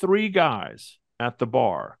around, 3 guys at the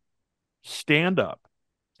bar stand up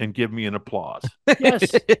and give me an applause.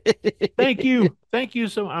 Yes. Thank you. Thank you.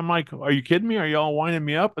 So I'm like, are you kidding me? Are y'all winding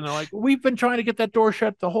me up? And they're like, we've been trying to get that door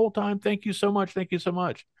shut the whole time. Thank you so much. Thank you so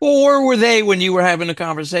much. Well, where were they when you were having a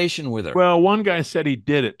conversation with her? Well, one guy said he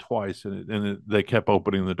did it twice, and they kept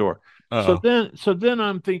opening the door. So then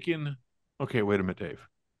I'm thinking, okay, wait a minute, Dave.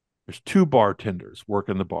 There's 2 bartenders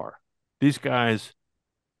working the bar. These guys,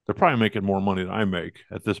 they're probably making more money than I make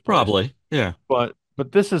at this point. Probably, yeah.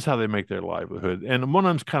 But this is how they make their livelihood. And one of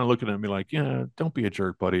them's kind of looking at me like, yeah, don't be a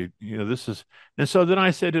jerk, buddy. This is. And so then I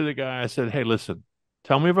said to the guy, I said, hey, listen,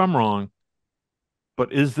 tell me if I'm wrong,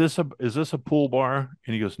 but is this a pool bar?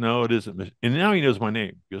 And he goes, no, it isn't. And now he knows my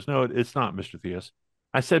name. He goes, no, it's not, Mr. Theus.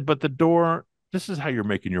 I said, but the door, this is how you're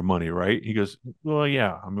making your money, right? He goes, well,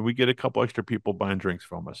 yeah. I mean, we get a couple extra people buying drinks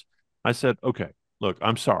from us. I said, okay, look,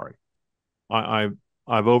 I'm sorry. I've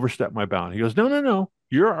overstepped my bound. He goes, no.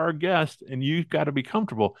 You're our guest, and you've got to be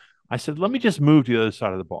comfortable. I said, let me just move to the other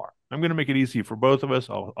side of the bar. I'm going to make it easy for both of us.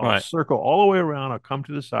 I'll circle all the way around. I'll come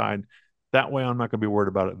to the side. That way I'm not going to be worried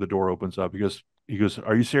about it if the door opens up. He goes,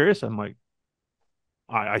 are you serious? I'm like,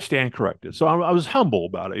 I stand corrected. So I was humble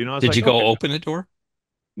about it. Did you go open the door?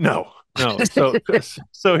 No. So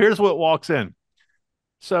here's what walks in.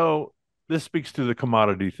 So this speaks to the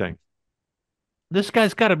commodity thing. This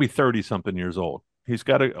guy's got to be 30-something years old. He's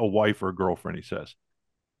got a wife or a girlfriend, he says.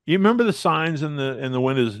 You remember the signs in the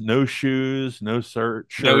windows, no shoes, no shirt.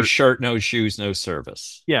 No shirt, no shoes, no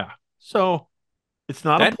service. Yeah. So it's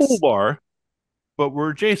not a pool That's bar, but we're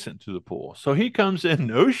adjacent to the pool. So he comes in,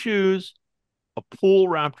 no shoes, a pool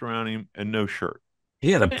wrapped around him, and no shirt.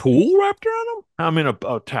 he had a pool wrapped around him. I mean, a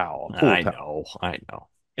towel, a pool I towel. know, I know.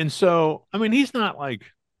 And so, I mean, he's not like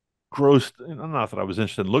gross. Not that I was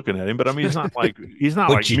interested in looking at him, but I mean, he's not But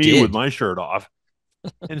like you me with did. my shirt off.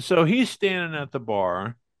 And so he's standing at the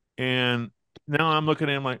bar, and now I'm looking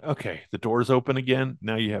at him like, okay, the door's open again.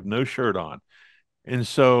 Now you have no shirt on. And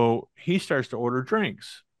so he starts to order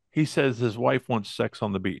drinks. He says his wife wants sex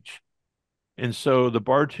on the beach. And so the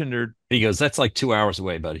bartender, He goes, that's like 2 hours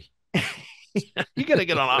away, buddy. you got to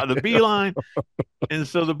get on the beeline. And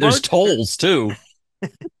so the There's bartender, tolls too.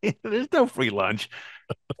 there's no free lunch.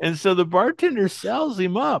 And so the bartender sells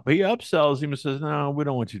him up. He upsells him and says, no, we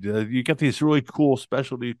don't want you to do that. You got these really cool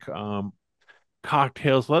specialty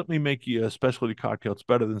cocktails. Let me make you a specialty cocktail. It's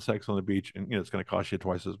better than sex on the beach. And, it's going to cost you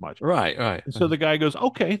twice as much. Right, right. And so the guy goes,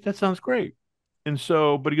 okay, that sounds great. And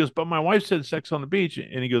so, but he goes, but my wife said sex on the beach.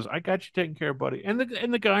 And he goes, I got you taken care of, buddy. And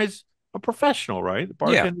the guy's a professional, right? The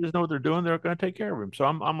bartenders know what they're doing. They're going to take care of him. So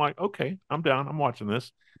I'm like, okay, I'm down. I'm watching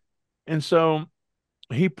this. And so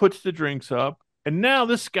he puts the drinks up. And now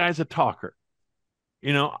this guy's a talker.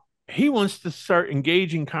 He wants to start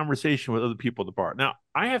engaging conversation with other people at the bar. Now,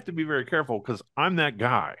 I have to be very careful because I'm that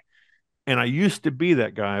guy. And I used to be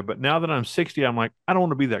that guy. But now that I'm 60, I'm like, I don't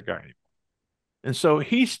want to be that guy anymore. And so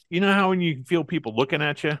how when you feel people looking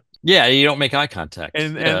at you? Yeah, you don't make eye contact.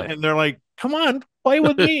 And they're like, come on, play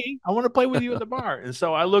with me. I want to play with you at the bar. And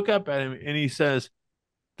so I look up at him and he says,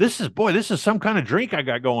 this is some kind of drink I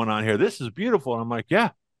got going on here. This is beautiful. And I'm like, yeah.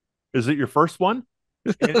 Is it your first one?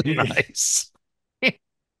 And Nice. and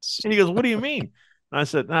he goes, what do you mean? And I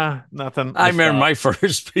said, nah, nothing. I remember my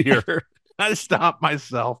first beer. I stopped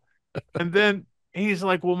myself. And then he's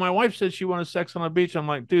like, well, my wife said she wanted sex on the beach. I'm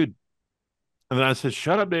like, dude. And then I said,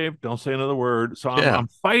 shut up, Dave. Don't say another word. So I'm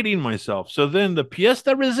fighting myself. So then the pièce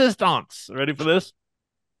de résistance, ready for this?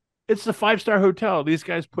 It's the 5-star hotel. These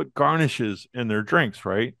guys put garnishes in their drinks,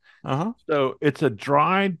 right? Uh-huh. So it's a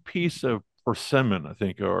dried piece of persimmon, I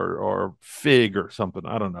think, or fig or something.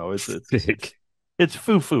 I don't know. It's Fig. It's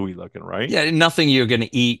foo-fooey looking, right? Yeah, nothing you're going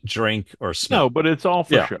to eat, drink, or smell. No, but it's all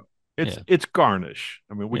for Yeah. show. It's garnish.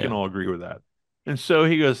 I mean, we can all agree with that. And so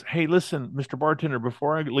he goes, hey, listen, Mr. Bartender,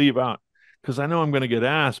 before I leave out, because I know I'm going to get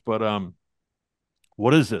asked, but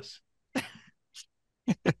what is this?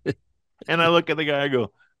 And I look at the guy, I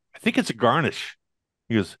go, I think it's a garnish.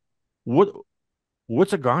 He goes,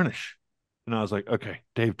 what's a garnish? And I was like, okay,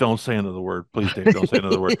 Dave, don't say another word. Please, Dave, don't say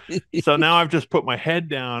another word. So now I've just put my head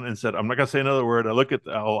down and said, I'm not going to say another word. I look at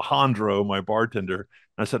Alejandro, my bartender,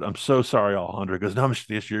 and I said, I'm so sorry, Alejandro. He goes, no, Mr.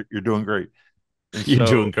 Diaz, you're doing great. And You're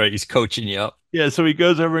doing great. He's coaching you up. Yeah, so he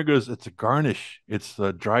goes over and goes, it's a garnish. It's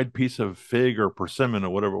a dried piece of fig or persimmon or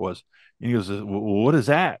whatever it was. And he goes, well, what is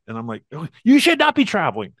that? And I'm like, oh, you should not be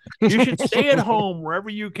traveling. You should stay at home wherever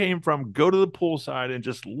you came from, go to the poolside and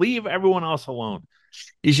just leave everyone else alone.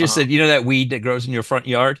 He just said, that weed that grows in your front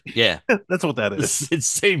yard? Yeah. That's what that is. It's the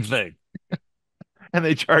same thing. And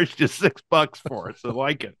they charged you $6 for it. So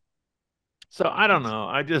like it. So I don't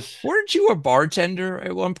know. Weren't you a bartender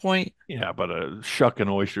at one point? Yeah, but shucking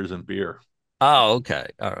oysters and beer. Oh, okay.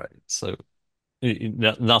 All right. So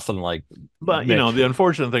nothing like. But the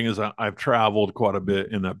unfortunate thing is I've traveled quite a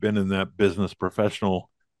bit and I've been in that business professional.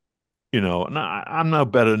 I'm no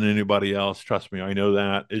better than anybody else. Trust me, I know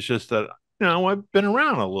that. It's just that I've been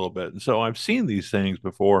around a little bit, and so I've seen these things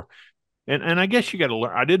before. And I guess you got to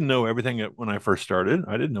learn. I didn't know everything when I first started.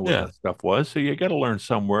 I didn't know what that stuff was. So you got to learn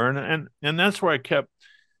somewhere. And that's where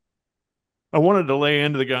I wanted to lay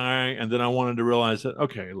into the guy. And then I wanted to realize that,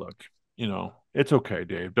 okay, look, it's okay,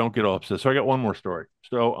 Dave. Don't get all upset. So I got one more story.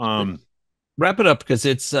 So wrap it up because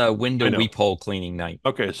it's window weephole cleaning night.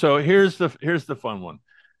 Okay. So here's the fun one.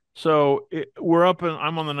 So we're up and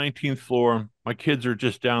I'm on the 19th floor. My kids are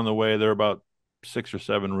just down the way. They're about 6 or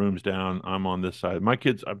 7 rooms down. I'm on this side. My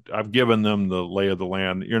kids, I've given them the lay of the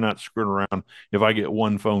land. You're not screwing around. If I get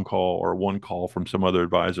one phone call or one call from some other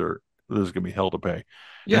advisor, there's going to be hell to pay.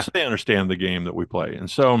 Yeah. And so they understand the game that we play.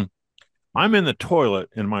 And so I'm in the toilet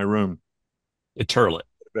in my room. The turlet.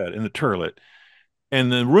 In the turlet.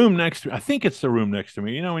 And the room next to, I think it's the room next to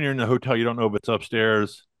me. When you're in the hotel, you don't know if it's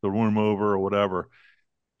upstairs, the room over, or whatever.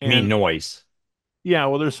 And noise. Yeah,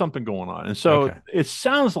 well, there's something going on. And so it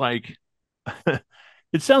sounds like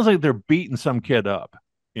they're beating some kid up,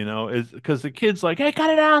 because the kid's like, hey, cut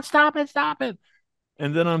it out, stop it.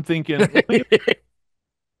 And then I'm thinking,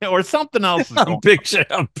 or something else is going.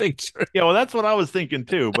 I'm picturing. Yeah, well, that's what I was thinking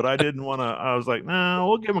too, but I didn't want to. I was like, nah,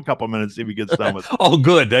 we'll give him a couple minutes, see if he gets done with it. Oh,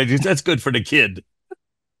 good. That's good for the kid.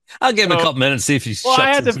 I'll give him a So, couple minutes, see if he well, I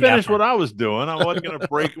shuts had to his finish yapper. what I was doing. I wasn't going to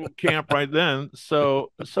break camp right then.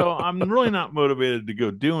 So I'm really not motivated to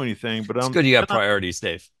go do anything. But It's good you have priorities,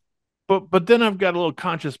 Dave. but then I've got a little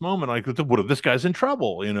conscious moment, like, what if this guy's in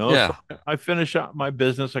trouble? So Yeah. I finish up my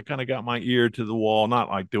business. I kind of got my ear to the wall, not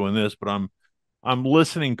like doing this, but I'm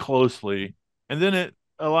listening closely, and then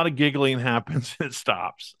a lot of giggling happens and it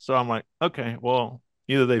stops. So I'm like, okay, well,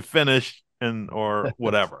 either they finished or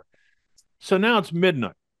whatever. So now it's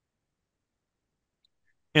midnight,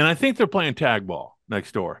 and I think they're playing tag ball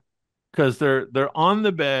next door because they're on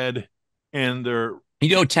the bed and they're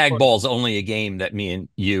Tag ball is only a game that me and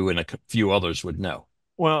you and a few others would know.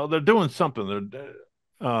 well, they're doing something.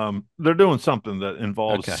 They're doing something that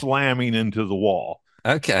involves slamming into the wall.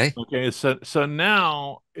 Okay. Okay. So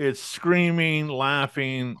now it's screaming,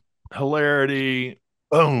 laughing, hilarity,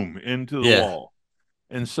 boom, into the wall.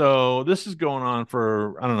 And so this is going on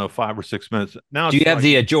for, I don't know, 5 or 6 minutes. Now, do you have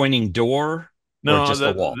the adjoining door? No, or just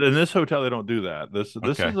the wall? In this hotel, they don't do that. This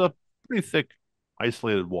is a pretty thick,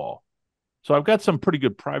 isolated wall. So I've got some pretty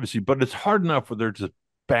good privacy, but it's hard enough where they're just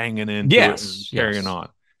banging into it and carrying on.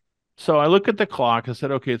 So I look at the clock. I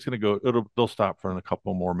said, okay, it's going to go. They'll stop for a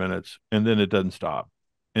couple more minutes, and then it doesn't stop.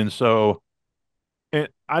 And so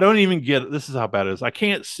I don't even get it. This is how bad it is. I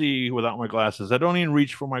can't see without my glasses. I don't even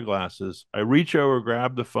reach for my glasses. I reach over,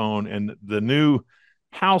 grab the phone, and the new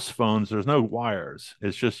house phones, there's no wires.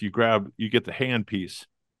 It's just you get the hand piece.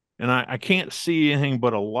 And I can't see anything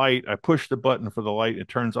but a light. I push the button for the light. It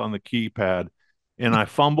turns on the keypad, and I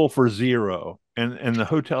fumble for 0. And the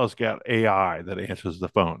hotel's got AI that answers the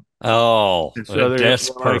phone. Oh, and so that's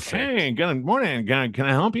like, perfect. hey, good morning. Can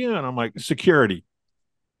I help you? And I'm like, security.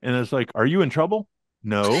 And it's like, are you in trouble?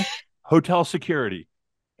 No. Hotel security.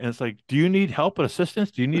 And it's like, do you need help and assistance?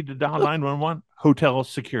 Do you need to dial 911? Hotel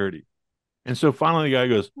security. And so finally the guy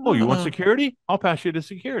goes, oh, you want security? I'll pass you to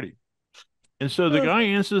security. And so the guy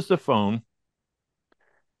answers the phone.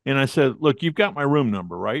 And I said, look, you've got my room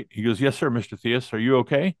number, right? He goes, yes, sir, Mr. Theus. Are you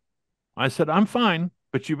okay? I said, I'm fine,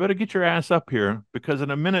 but you better get your ass up here because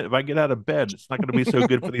in a minute, if I get out of bed, it's not going to be so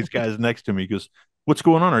good for these guys next to me. He goes, what's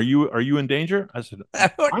going on? Are you in danger? I said,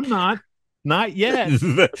 I'm not yet.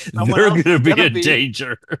 They're going to be in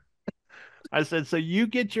danger. I said, so you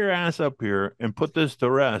get your ass up here and put this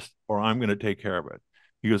to rest, or I'm going to take care of it.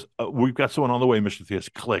 He goes, we've got someone on the way, Mr.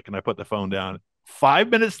 Theus. Click. And I put the phone down. 5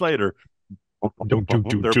 minutes later, they're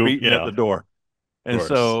beating at the door. And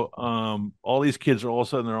so all these kids are all of a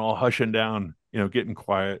sudden, they're all hushing down, getting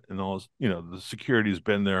quiet, and all, the security's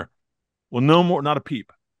been there. Well, no more, not a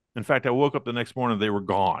peep. In fact, I woke up the next morning, they were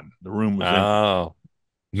gone. The room was empty.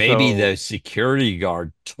 Maybe the security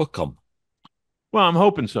guard took them. Well, I'm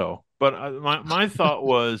hoping so. But my thought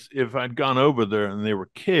was if I'd gone over there and they were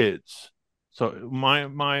kids, so my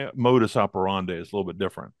modus operandi is a little bit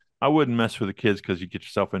different. I wouldn't mess with the kids because you get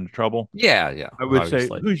yourself into trouble. Yeah. I would say,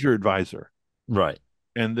 who's your advisor? Right.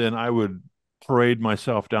 And then I would parade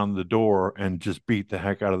myself down the door and just beat the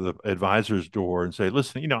heck out of the advisor's door and say,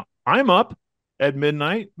 listen, I'm up at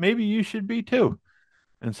midnight. Maybe you should be too.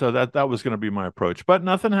 And so that was going to be my approach. But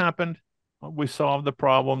nothing happened. We solved the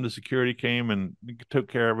problem. The security came and took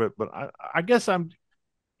care of it. But I guess I'm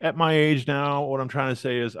at my age now. What I'm trying to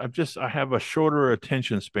say is I have a shorter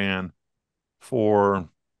attention span for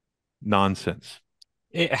nonsense.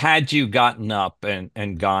 Had you gotten up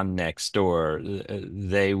and gone next door,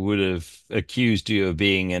 they would have accused you of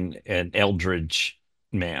being an eldritch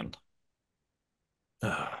man.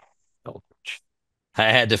 Eldritch. I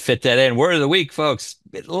had to fit that in. Word of the week, folks.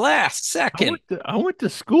 Last second. I went to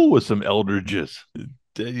school with some Eldridges.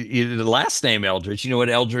 The last name Eldritch. You know what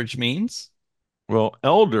Eldritch means? Well,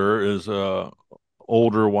 elder is a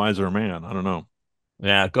older, wiser man. I don't know.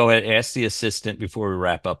 Yeah, go ahead. Ask the assistant before we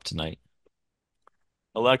wrap up tonight.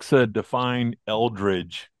 Alexa, define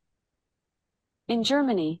Eldridge. In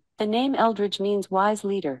Germany, the name Eldridge means wise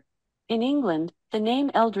leader. In England, the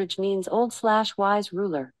name Eldridge means old/wise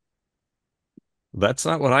ruler. That's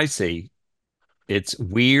not what I see. It's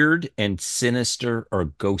weird and sinister or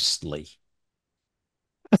ghostly.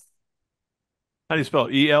 How do you spell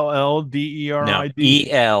it? Elldridch? No,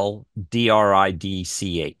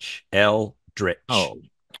 Eldridch. Eldritch. Oh.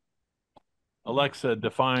 Alexa,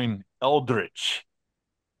 define Eldritch.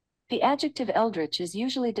 The adjective eldritch is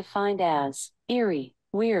usually defined as eerie,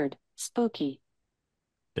 weird, spooky.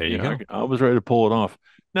 There you go. I was ready to pull it off.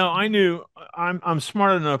 Now I knew I'm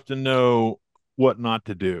smart enough to know what not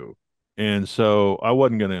to do, and so I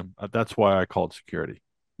wasn't gonna. That's why I called security.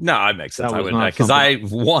 No, it makes sense. That I was wouldn't, not because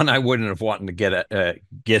something. I wouldn't have wanted to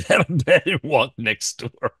get out of bed and walk next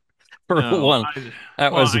door. For No, one,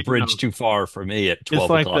 that well, was a bridge too far for me at it's 12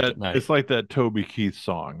 like o'clock that. at night. It's like that Toby Keith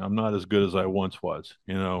song. I'm not as good as I once was,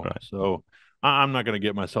 Right. So I'm not going to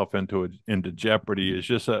get myself into jeopardy. It's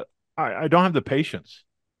just I don't have the patience.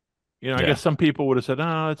 I Yeah. guess some people would have said,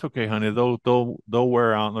 "Oh, it's okay, honey. They'll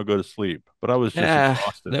wear out and they'll go to sleep." But I was just Yeah,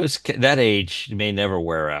 exhausted. that age may never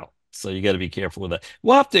wear out. So you got to be careful with that.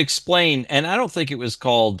 We'll have to explain, and I don't think it was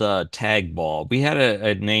called tag ball. We had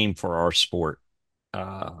a name for our sport.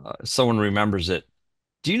 Someone remembers it.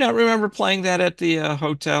 Do you not remember playing that at the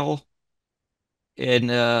hotel in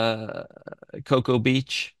Cocoa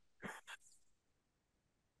Beach?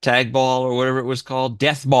 Tag ball or whatever it was called?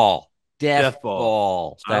 Death ball. Death Death ball.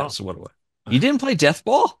 ball. I don't. That's what it was. You didn't play death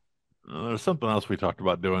ball? There's something else we talked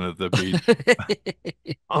about doing at the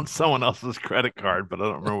beach on someone else's credit card, but I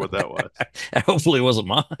don't remember what that was. Hopefully it wasn't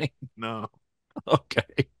mine. No. Okay.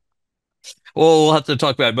 Well, we'll have to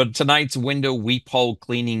talk about it. But tonight's window weep hole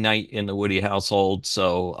cleaning night in the Woody household.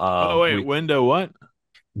 So Oh wait, window what?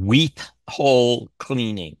 weep hole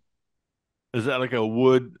cleaning. Is that like a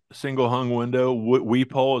wood single hung window?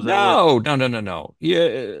 Weep hole? Is that what? No.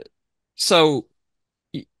 Yeah. So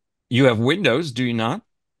you have windows, do you not?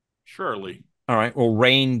 Surely. All right. Well,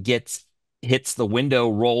 rain hits the window,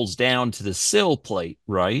 rolls down to the sill plate,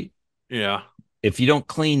 right? Yeah. If you don't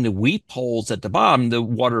clean the weep holes at the bottom, the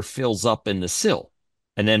water fills up in the sill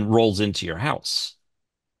and then rolls into your house.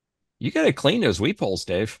 You got to clean those weep holes,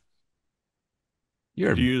 Dave.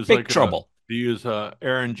 You're Do you in use big like a trouble. do you use a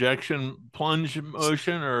air injection plunge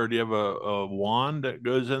motion, or do you have a wand that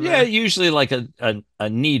goes in Yeah, there? usually like a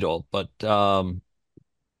needle, but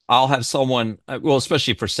I'll have someone, well,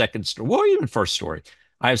 especially for second story, well, even first story,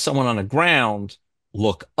 I have someone on the ground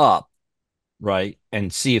look up, right,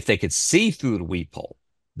 and see if they could see through the weep hole.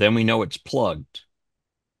 Then we know it's plugged.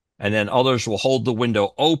 And then others will hold the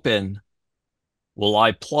window open. Will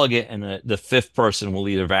I plug it, and the fifth person will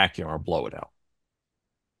either vacuum or blow it out.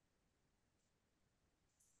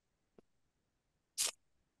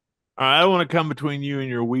 All right, I don't want to come between you and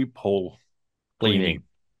your weep hole Cleaning. cleaning,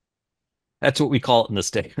 That's what we call it in this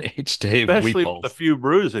day and age, Dave. Weep especially with a holes. few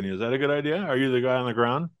brews in you. Is that a good idea? Are you the guy on the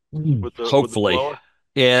ground with the Hopefully. blower,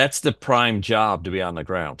 Yeah, that's the prime job, to be on the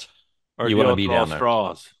ground. or You do want to y'all be draw down there.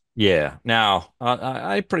 straws? Yeah. Now,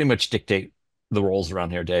 I pretty much dictate the roles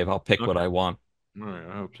around here, Dave. I'll pick what Okay. I want. All right,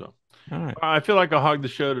 I hope so. All right. I feel like I hogged the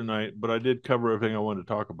show tonight, but I did cover everything I wanted to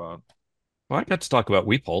talk about. Well, I got to talk about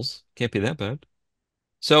weep holes. Can't be that bad.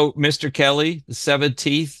 So, Mr. Kelly, the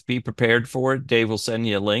 17th, be prepared for it. Dave will send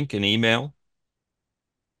you a link, an email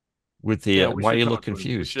with the, Yeah, we why should you look talk to him. We should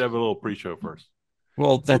confused. have a little pre-show first.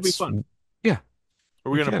 Well, It'll be that's, fun. yeah,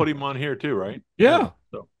 Are we we going to can. put him on here too, right? Yeah.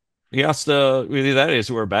 So, He has to, either that is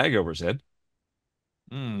to wear a bag over his head.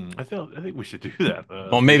 I think we should do that.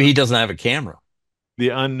 Well, maybe he doesn't have a camera. The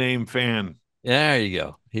unnamed fan. There you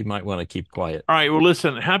go. He might want to keep quiet. All right. Well,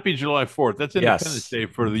 listen. Happy July 4th. That's Independence Yes. Day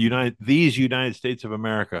for these United States of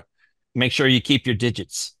America. Make sure you keep your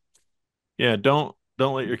digits. Yeah. Don't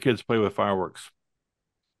let your kids play with fireworks.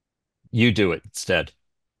 You do it instead.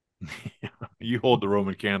 You hold the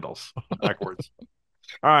Roman candles backwards.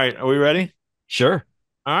 All right. Are we ready? Sure.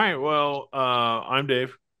 All right. Well, I'm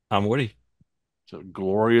Dave. I'm Woody. It's a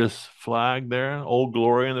glorious flag there. Old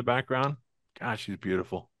Glory in the background. Gosh, she's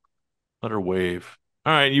beautiful. Let her wave.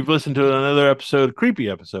 All right. You've listened to another episode, creepy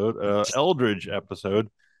episode, Eldridge episode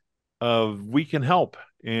of We Can Help.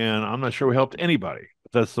 And I'm not sure we helped anybody,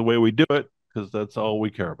 but that's the way we do it because that's all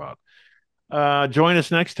we care about. Join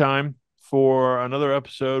us next time for another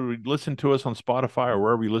episode. Listen to us on Spotify or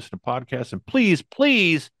wherever you listen to podcasts. And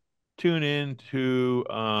please tune in to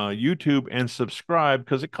YouTube and subscribe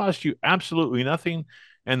because it costs you absolutely nothing.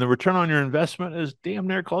 And the return on your investment is damn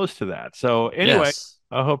near close to that. So anyway, Yes.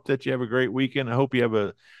 I hope that you have a great weekend. I hope you have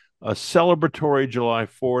a celebratory July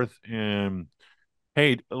 4th. And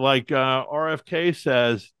hey, like RFK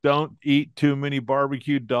says, don't eat too many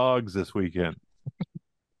barbecued dogs this weekend.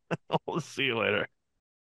 We'll see you later.